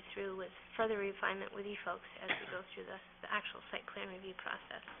 obviously, through with further refinement with you folks as we go through the actual site plan review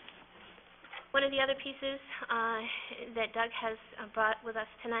process. One of the other pieces that Doug has brought with us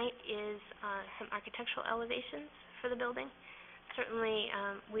tonight is some architectural elevations for the building. Certainly,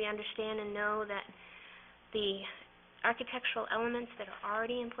 we understand and know that the architectural elements that are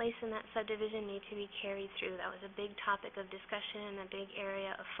already in place in that subdivision need to be carried through. That was a big topic of discussion and a big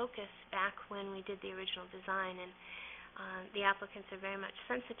area of focus back when we did the original design, and the applicants are very much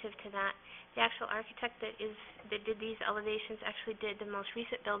sensitive to that. The actual architect that did these elevations actually did the most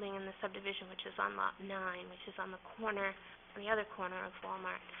recent building in the subdivision, which is on Lot 9, which is on the other corner of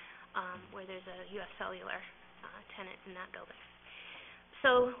Walmart, where there's a U.S. Cellular tenant in that building.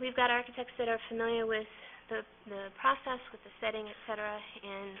 So we've got architects that are familiar with the process, with the setting, et cetera,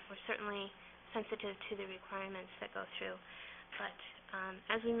 and we're certainly sensitive to the requirements that go through. But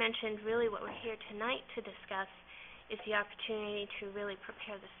as we mentioned, really what we're here tonight to discuss is the opportunity to really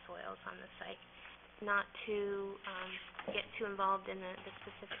prepare the soils on the site, not to get too involved in the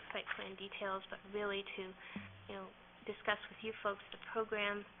specific site plan details, but really to, discuss with you folks the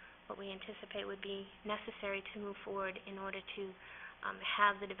program, what we anticipate would be necessary to move forward in order to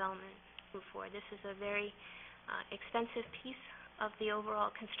have the development move forward. This is a very expensive piece of the overall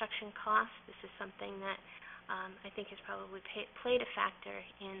construction cost. This is something that I think has probably played a factor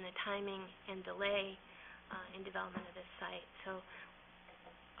in the timing and delay in development of this site. So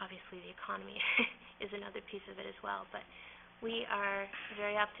obviously the economy is another piece of it as well. But we are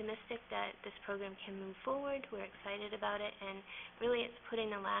very optimistic that this program can move forward. We're excited about it, and really it's putting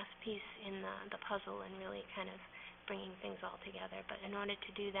the last piece in the puzzle and really kind of bringing things all together. But in order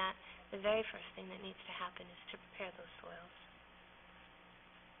to do that, the very first thing that needs to happen is to prepare those soils.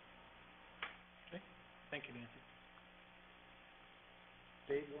 Okay, thank you, Nancy.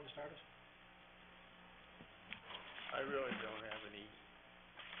 Dave, you want to start us? I really don't have any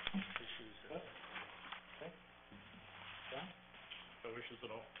issues. Okay. John? No issues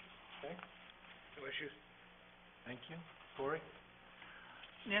at all. Okay. No issues? Thank you. Corey?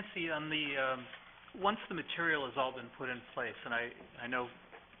 Nancy, on the, once the material has all been put in place, and I know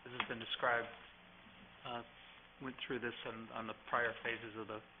this has been described, went through this on the prior phases of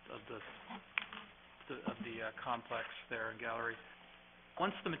the complex there in Gallery.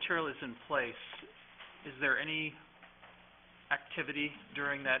 Once the material is in place, is there any activity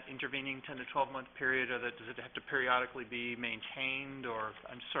during that intervening 10 to 12 month period, or does it have to periodically be maintained? Or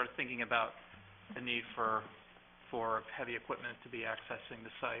I'm sort of thinking about the need for heavy equipment to be accessing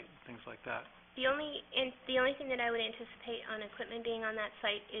the site, things like that. The only thing that I would anticipate on equipment being on that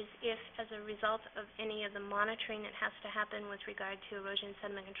site is if, as a result of any of the monitoring that has to happen with regard to erosion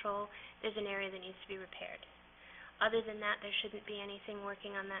sediment control, there's an area that needs to be repaired. Other than that, there shouldn't be anything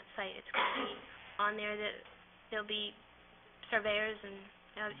working on that site. It's going to be on there that there'll be surveyors and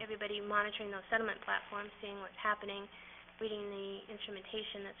everybody monitoring those sediment platforms, seeing what's happening, reading the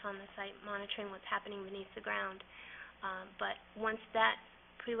instrumentation that's on the site, monitoring what's happening beneath the ground. But once that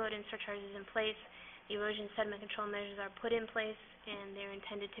preload and surcharge is in place, the erosion sediment control measures are put in place, and they're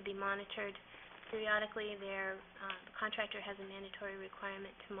intended to be monitored periodically. The contractor has a mandatory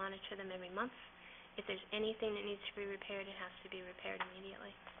requirement to monitor them every month. If there's anything that needs to be repaired, it has to be repaired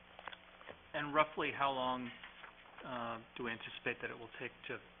immediately. And roughly how long do we anticipate that it will take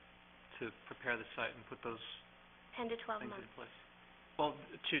to prepare the site and put those 10 to 12 things months. in place? Well,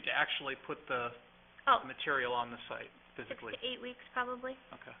 to actually put the material on the site physically? 6 to 8 weeks, probably.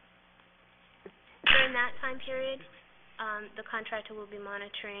 Okay. During that time period, the contractor will be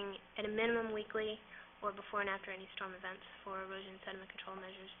monitoring at a minimum weekly or before and after any storm events for erosion sediment control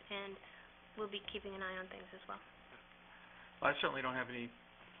measures, and we'll be keeping an eye on things as well. Well, I certainly don't have any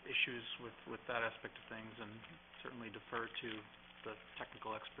issues with that aspect of things, and certainly defer to the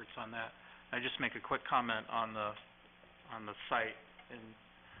technical experts on that. I just make a quick comment on the site, and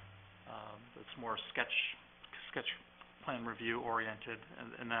it's more sketch plan review oriented,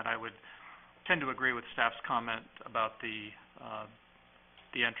 and that I would tend to agree with staff's comment about the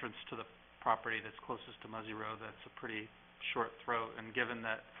entrance to the property that's closest to Muzzy Road. That's a pretty short throat, and given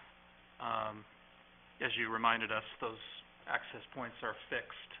that, as you reminded us, those access points are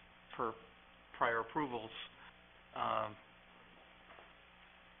fixed per prior approvals,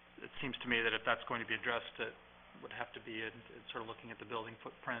 it seems to me that if that's going to be addressed, it would have to be in sort of looking at the building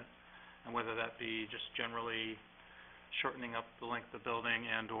footprint, and whether that be just generally shortening up the length of the building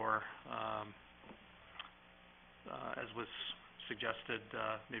and or, as was suggested,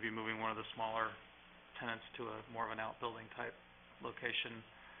 maybe moving one of the smaller tenants to a more of an outbuilding type location.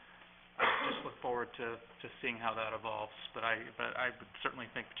 Just look forward to seeing how that evolves. But I would certainly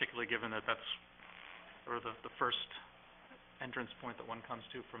think, particularly given that that's sort of the first entrance point that one comes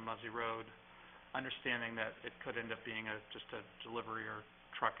to from Muzzy Road, understanding that it could end up being just a delivery or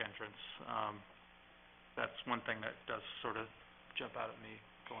truck entrance. That's one thing that does sort of jump out at me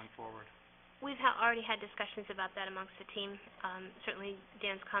going forward. We've already had discussions about that amongst the team. Certainly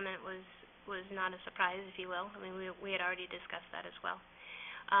Dan's comment was not a surprise, if you will. I mean, we had already discussed that as well.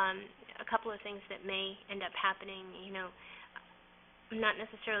 A couple of things that may end up happening, I'm not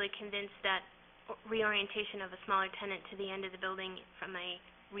necessarily convinced that reorientation of a smaller tenant to the end of the building from a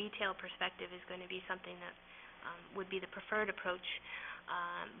retail perspective is going to be something that would be the preferred approach.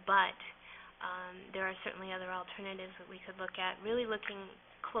 But there are certainly other alternatives that we could look at, really looking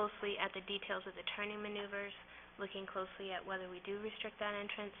closely at the details of the turning maneuvers, looking closely at whether we do restrict that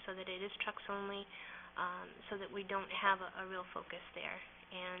entrance so that it is trucks only, so that we don't have a real focus there.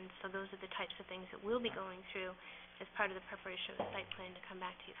 And so those are the types of things that we'll be going through as part of the preparation of the site plan to come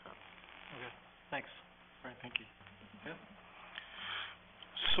back to you folks. Okay, thanks. All right, thank you.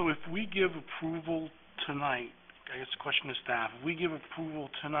 So if we give approval tonight, I guess the question to staff, if we give approval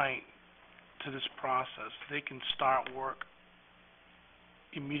tonight to this process, they can start work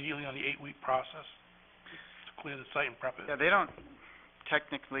immediately on the 8-week process to clear the site and prep it? Yeah, they don't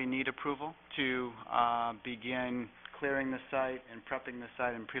technically need approval to begin clearing the site and prepping the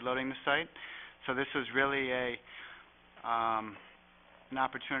site and preloading the site. So this is really an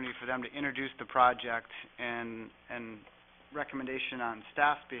opportunity for them to introduce the project, and recommendation on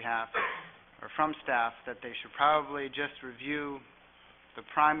staff's behalf, or from staff, that they should probably just review the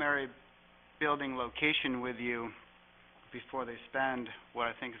primary building location with you before they spend what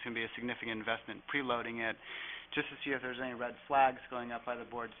I think is going to be a significant investment preloading it, just to see if there's any red flags going up by the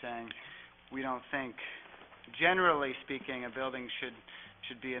board saying, we don't think, generally speaking, a building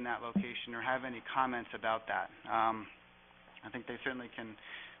should be in that location, or have any comments about that. I think they certainly can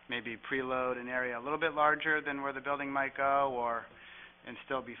maybe preload an area a little bit larger than where the building might go, and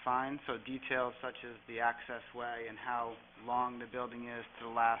still be fine. So details such as the access way and how long the building is to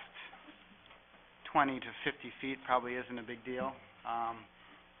the last 20 to 50 feet probably isn't a big deal,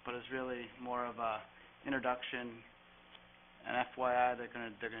 but it's really more of a introduction, an FYI. They're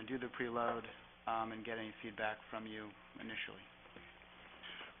gonna do the preload and get any feedback from you initially.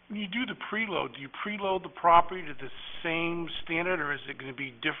 When you do the preload, do you preload the property to the same standard, or is it going to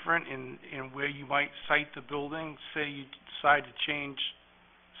be different in where you might site the building? Say you decide to change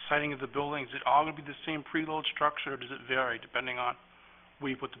siting of the building, is it all going to be the same preload structure, or does it vary depending on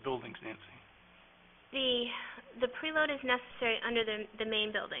where you put the buildings, Nancy? The preload is necessary under the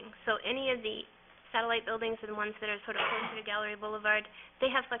main building. So any of the satellite buildings and the ones that are sort of closer to Gallery Boulevard, they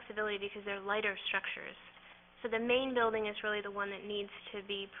have flexibility because they're lighter structures. So the main building is really the one that needs to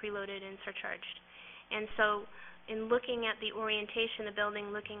be preloaded and surcharged. And so in looking at the orientation of the building,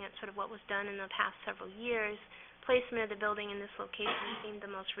 looking at sort of what was done in the past several years, placement of the building in this location seemed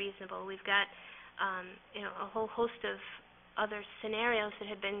the most reasonable. We've got a whole host of other scenarios that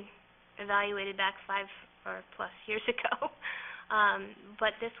had been evaluated back 5 or plus years ago.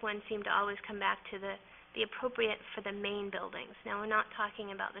 But this one seemed to always come back to the appropriate for the main buildings. Now, we're not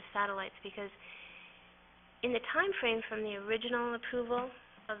talking about the satellites, because in the time frame from the original approval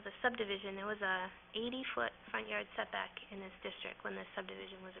of the subdivision, there was a 80-foot front yard setback in this district when this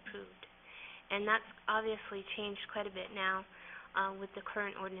subdivision was approved. And that's obviously changed quite a bit now with the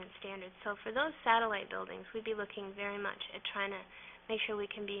current ordinance standards. So for those satellite buildings, we'd be looking very much at trying to make sure we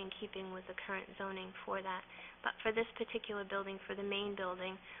can be in keeping with the current zoning for that. But for this particular building, for the main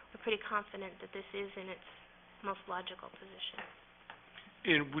building, we're pretty confident that this is in its most logical position.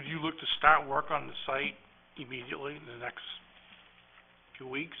 And would you look to start work on the site immediately in the next few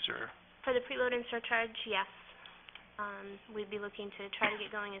weeks, or? For the preload and surcharge, yes. We'd be looking to try to get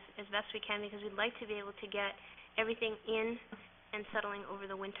going as best we can, because we'd like to be able to get everything in and settling over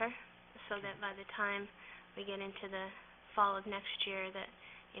the winter, so that by the time we get into the fall of next year, that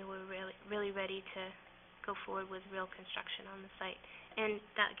we're really ready to go forward with real construction on the site. And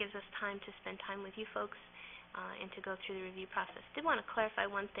that gives us time to spend time with you folks, and to go through the review process. Did want to clarify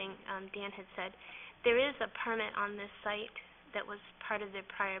one thing, Dan had said. There is a permit on this site that was part of the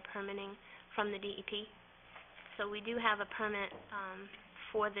prior permitting from the DEP. So we do have a permit,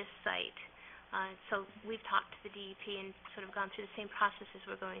 for this site. So we've talked to the DEP and sort of gone through the same processes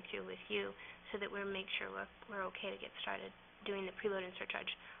we're going through with you, so that we'll make sure we're okay to get started doing the preload and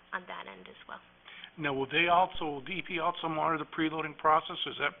surcharge on that end as well. Now, will DEP also monitor the preloading process,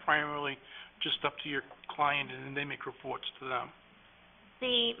 or is that primarily just up to your client and then they make reports to them?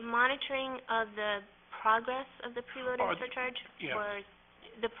 The monitoring of the progress of the preload and surcharge, yeah. or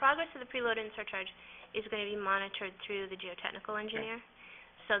the progress of the preload and surcharge is going to be monitored through the geotechnical engineer,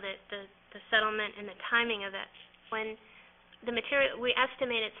 so that the settlement and the timing of that, when the material, we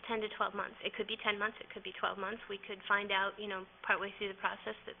estimate it's 10 to 12 months. It could be 10 months, it could be 12 months. We could find out, partway through the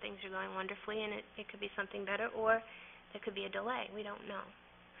process that things are going wonderfully and it could be something better, or there could be a delay. We don't know.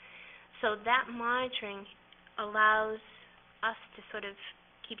 So that monitoring allows us to sort of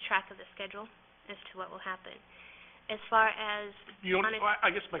keep track of the schedule as to what will happen. As far as I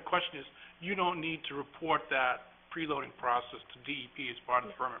guess my question is, you don't need to report that preloading process to DEP as part of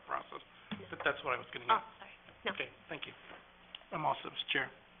the permit process. No. That's what I was getting at. Oh, sorry. No. Okay, thank you. I'm all set, Mr. Chair.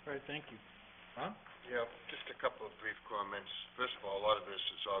 All right, thank you. Ron? Yeah, just a couple of brief comments. First of all, a lot of this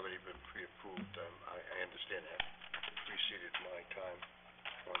has already been pre-approved. I understand that. It preceded my time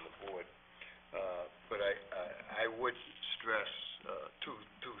on the board. But I would stress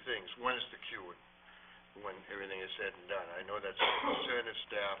two things. One is the queuing, when everything is said and done. I know that's a concern of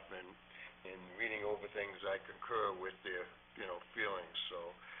staff, and in reading over things, I concur with their, feelings. So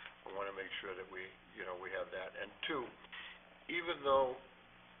I want to make sure that we have that. And two, even though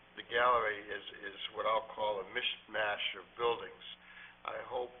the gallery is what I'll call a mishmash of buildings, I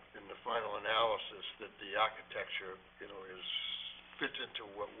hope in the final analysis that the architecture, fits into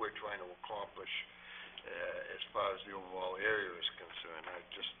what we're trying to accomplish as far as the overall area is concerned. I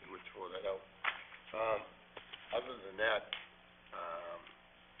just would throw that out. Other than that,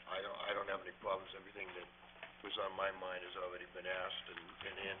 I don't have any problems. Everything that was on my mind has already been asked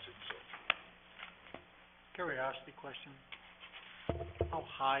and answered, so. Curiosity question. How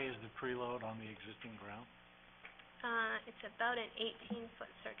high is the preload on the existing ground? It's about an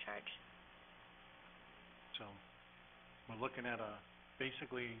 18-foot surcharge. So we're looking at a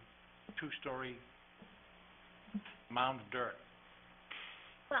basically two-story mound of dirt.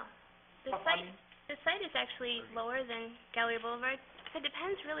 Well, the site is actually lower than Gallery Boulevard. It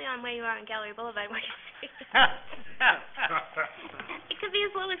depends really on where you are on Gallery Boulevard, what you see. It could be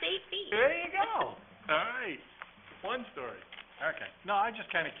as low as 8 feet. There you go. All right. One story. Okay. No, I'm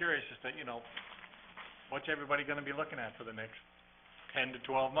just kind of curious as to, what's everybody going to be looking at for the next 10 to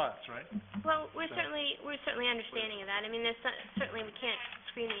 12 months, right? Well, we're certainly understanding of that. I mean, certainly we can't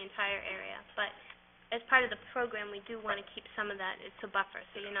screen the entire area, but as part of the program, we do want to keep some of that. It's a buffer,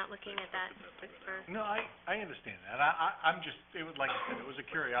 so you're not looking at that for. No, I understand that. I'm just, it was like I said, it was a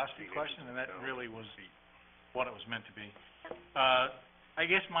curiosity question, and that really was what it was meant to be. I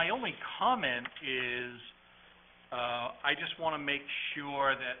guess my only comment is, I just want to make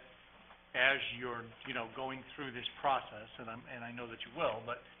sure that as you're, going through this process, and I know that you will,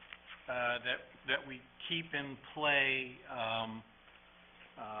 but that we keep in play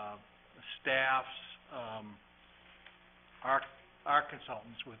staff's our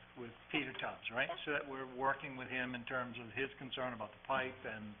consultants with Peter Tubbs, right? So that we're working with him in terms of his concern about the pipe,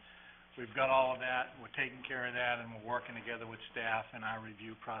 and we've got all of that, we're taking care of that, and we're working together with staff in our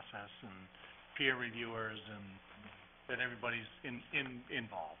review process and peer reviewers, and that everybody's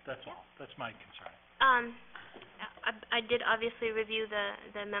involved. That's all. That's my concern. I did obviously review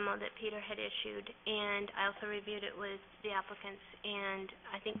the memo that Peter had issued, and I also reviewed it with the applicants, and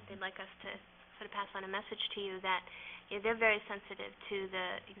I think they'd like us to sort of pass on a message to you that they're very sensitive to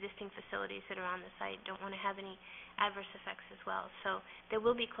the existing facilities that are on the site, don't want to have any adverse effects as well. So there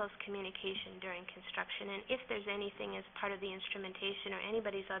will be close communication during construction, and if there's anything as part of the instrumentation or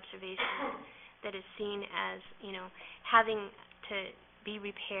anybody's observation that is seen as, having to be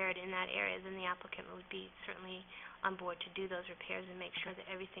repaired in that area, then the applicant would be certainly on board to do those repairs and make sure that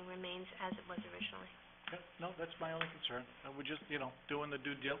everything remains as it was originally. Okay. No, that's my only concern. We're just, doing the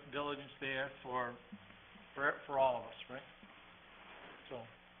due diligence there for all of us, right? So,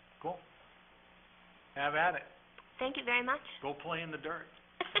 cool. Have at it. Thank you very much. Go play in the dirt.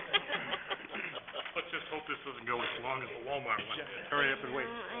 Let's just hope this doesn't go as long as the Walmart one. Hurry up and wait.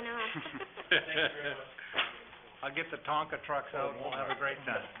 I know. Thank you very much. I'll get the Tonka trucks out, and we'll have a great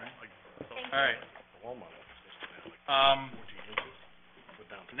time, right? Thank you. All right. Walmart.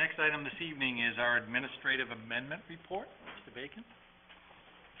 down The next item this evening is our administrative amendment report. Mr. Bacon?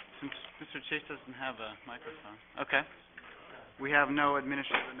 Since Mr. Chase doesn't have a microphone. Okay. We have no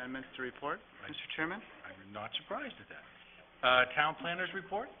administrative amendments to report, Right. Mr. Chairman. I'm not surprised at that. Town planners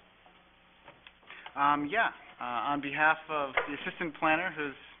report? On behalf of the assistant planner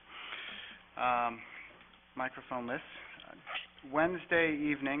whose microphone lists, Wednesday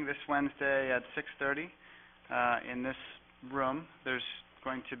evening, this Wednesday at 6:30, in this room, there's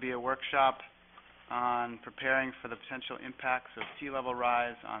going to be a workshop on preparing for the potential impacts of sea level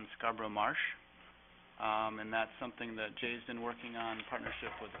rise on Scarborough Marsh. And that's something that Jay's been working on in partnership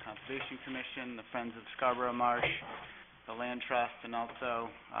with the Conservation Commission, the Friends of Scarborough Marsh, the Land Trust, and also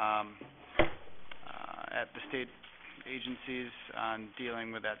at the state agencies on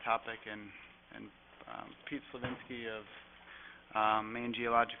dealing with that topic, and Pete Slavinsky of Maine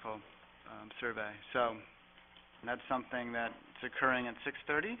Geological Survey. So that's something that's occurring at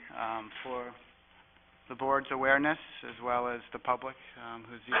 6:30 for the board's awareness as well as the public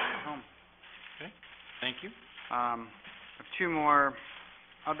who's viewing at home. Thank you. I have two more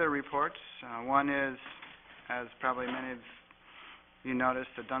other reports. One is, as probably many of you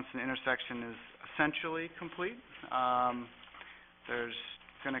noticed, the Dunstan intersection is essentially complete. There's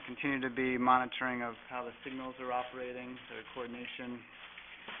going to continue to be monitoring of how the signals are operating, the coordination,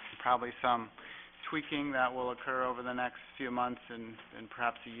 probably some tweaking that will occur over the next few months and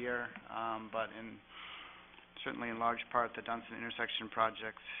perhaps a year, but certainly in large part the Dunstan intersection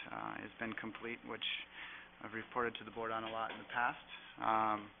project has been complete, which I've reported to the board on a lot in the past,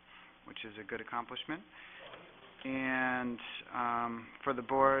 which is a good accomplishment. And for the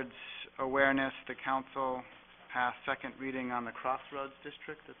board's awareness, the council passed second reading on the Crossroads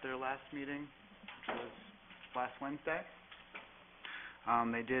District at their last meeting, which was last Wednesday.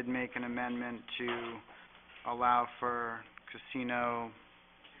 They did make an amendment to allow for casino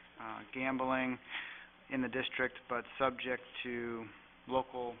gambling in the district, but subject to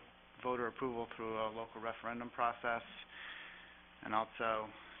local voter approval through a local referendum process, and also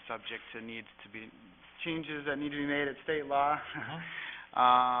subject to changes that need to be made at state law,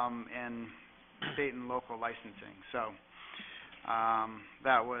 and state and local licensing. So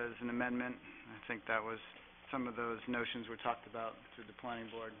that was an amendment. I think that was some of those notions were talked about through the planning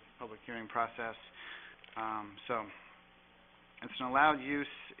board public hearing process. So it's an allowed use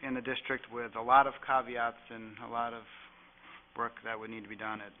in the district with a lot of caveats and a lot of work that would need to be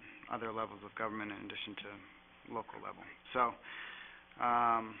done at other levels of government in addition to local level. So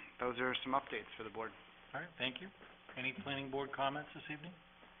those are some updates for the board. All right, thank you. Any planning board comments this evening?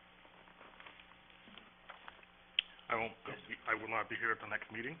 I will not be here at the next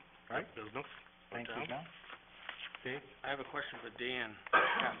meeting. Right. Business. Thank you, John. Dave? I have a question for Dan.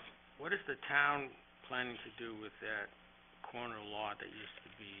 What is the town planning to do with that corner lot that used to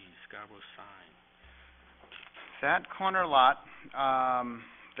be Scarborough's sign? That corner lot,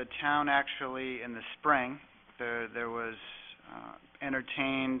 the town actually, in the spring, there was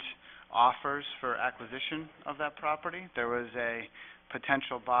entertained offers for acquisition of that property. There was a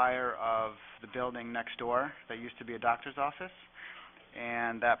potential buyer of the building next door that used to be a doctor's office,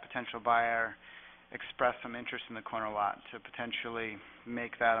 and that potential buyer expressed some interest in the corner lot to potentially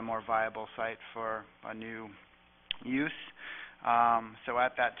make that a more viable site for a new use. So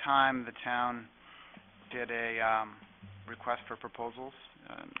at that time, the town did a request for proposals,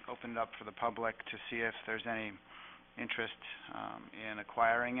 opened it up for the public to see if there's any interest in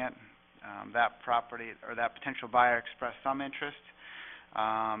acquiring it. That property, or that potential buyer, expressed some interest,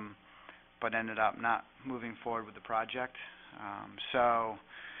 but ended up not moving forward with the project. So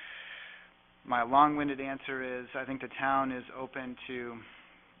my long-winded answer is I think the town is open to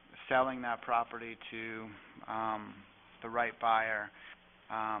selling that property to the right buyer.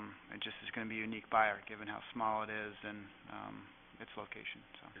 It just is going to be a unique buyer given how small it is and its location.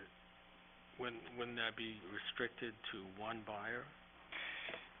 So. Wouldn't that be restricted to one buyer,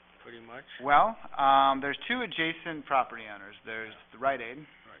 pretty much? Well, there's two adjacent property owners. There's the Rite Aid,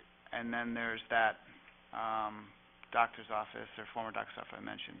 Right. and then there's that doctor's office or former doctor's office I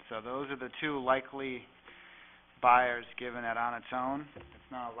mentioned. So those are the two likely buyers, given that on its own,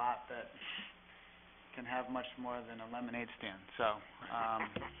 it's not a lot that can have much more than a lemonade stand. So,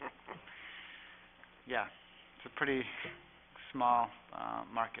 yeah, it's a pretty small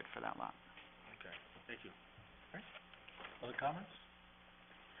market for that lot. Okay, thank you. Other comments?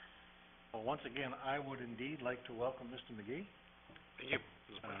 Well, once again, I would indeed like to welcome Mr. McGee. Thank you.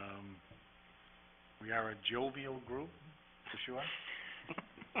 We are a jovial group, for sure.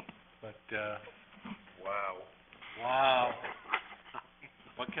 But, wow.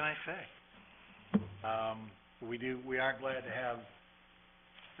 What can I say? We are glad to have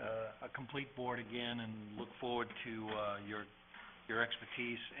a complete board again and look forward to, your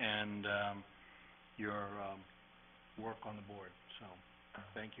expertise and, your, work on the board. So,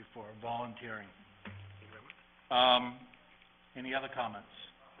 thank you for volunteering. Any other comments?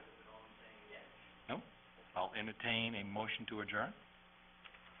 No? I'll entertain a motion to adjourn.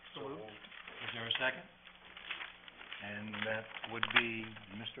 Is there a second? And that would be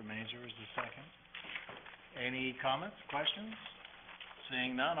Mr. Mazur is the second. Any comments, questions?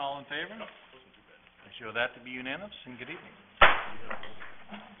 Seeing none, all in favor? I show that to be unanimous, and good evening.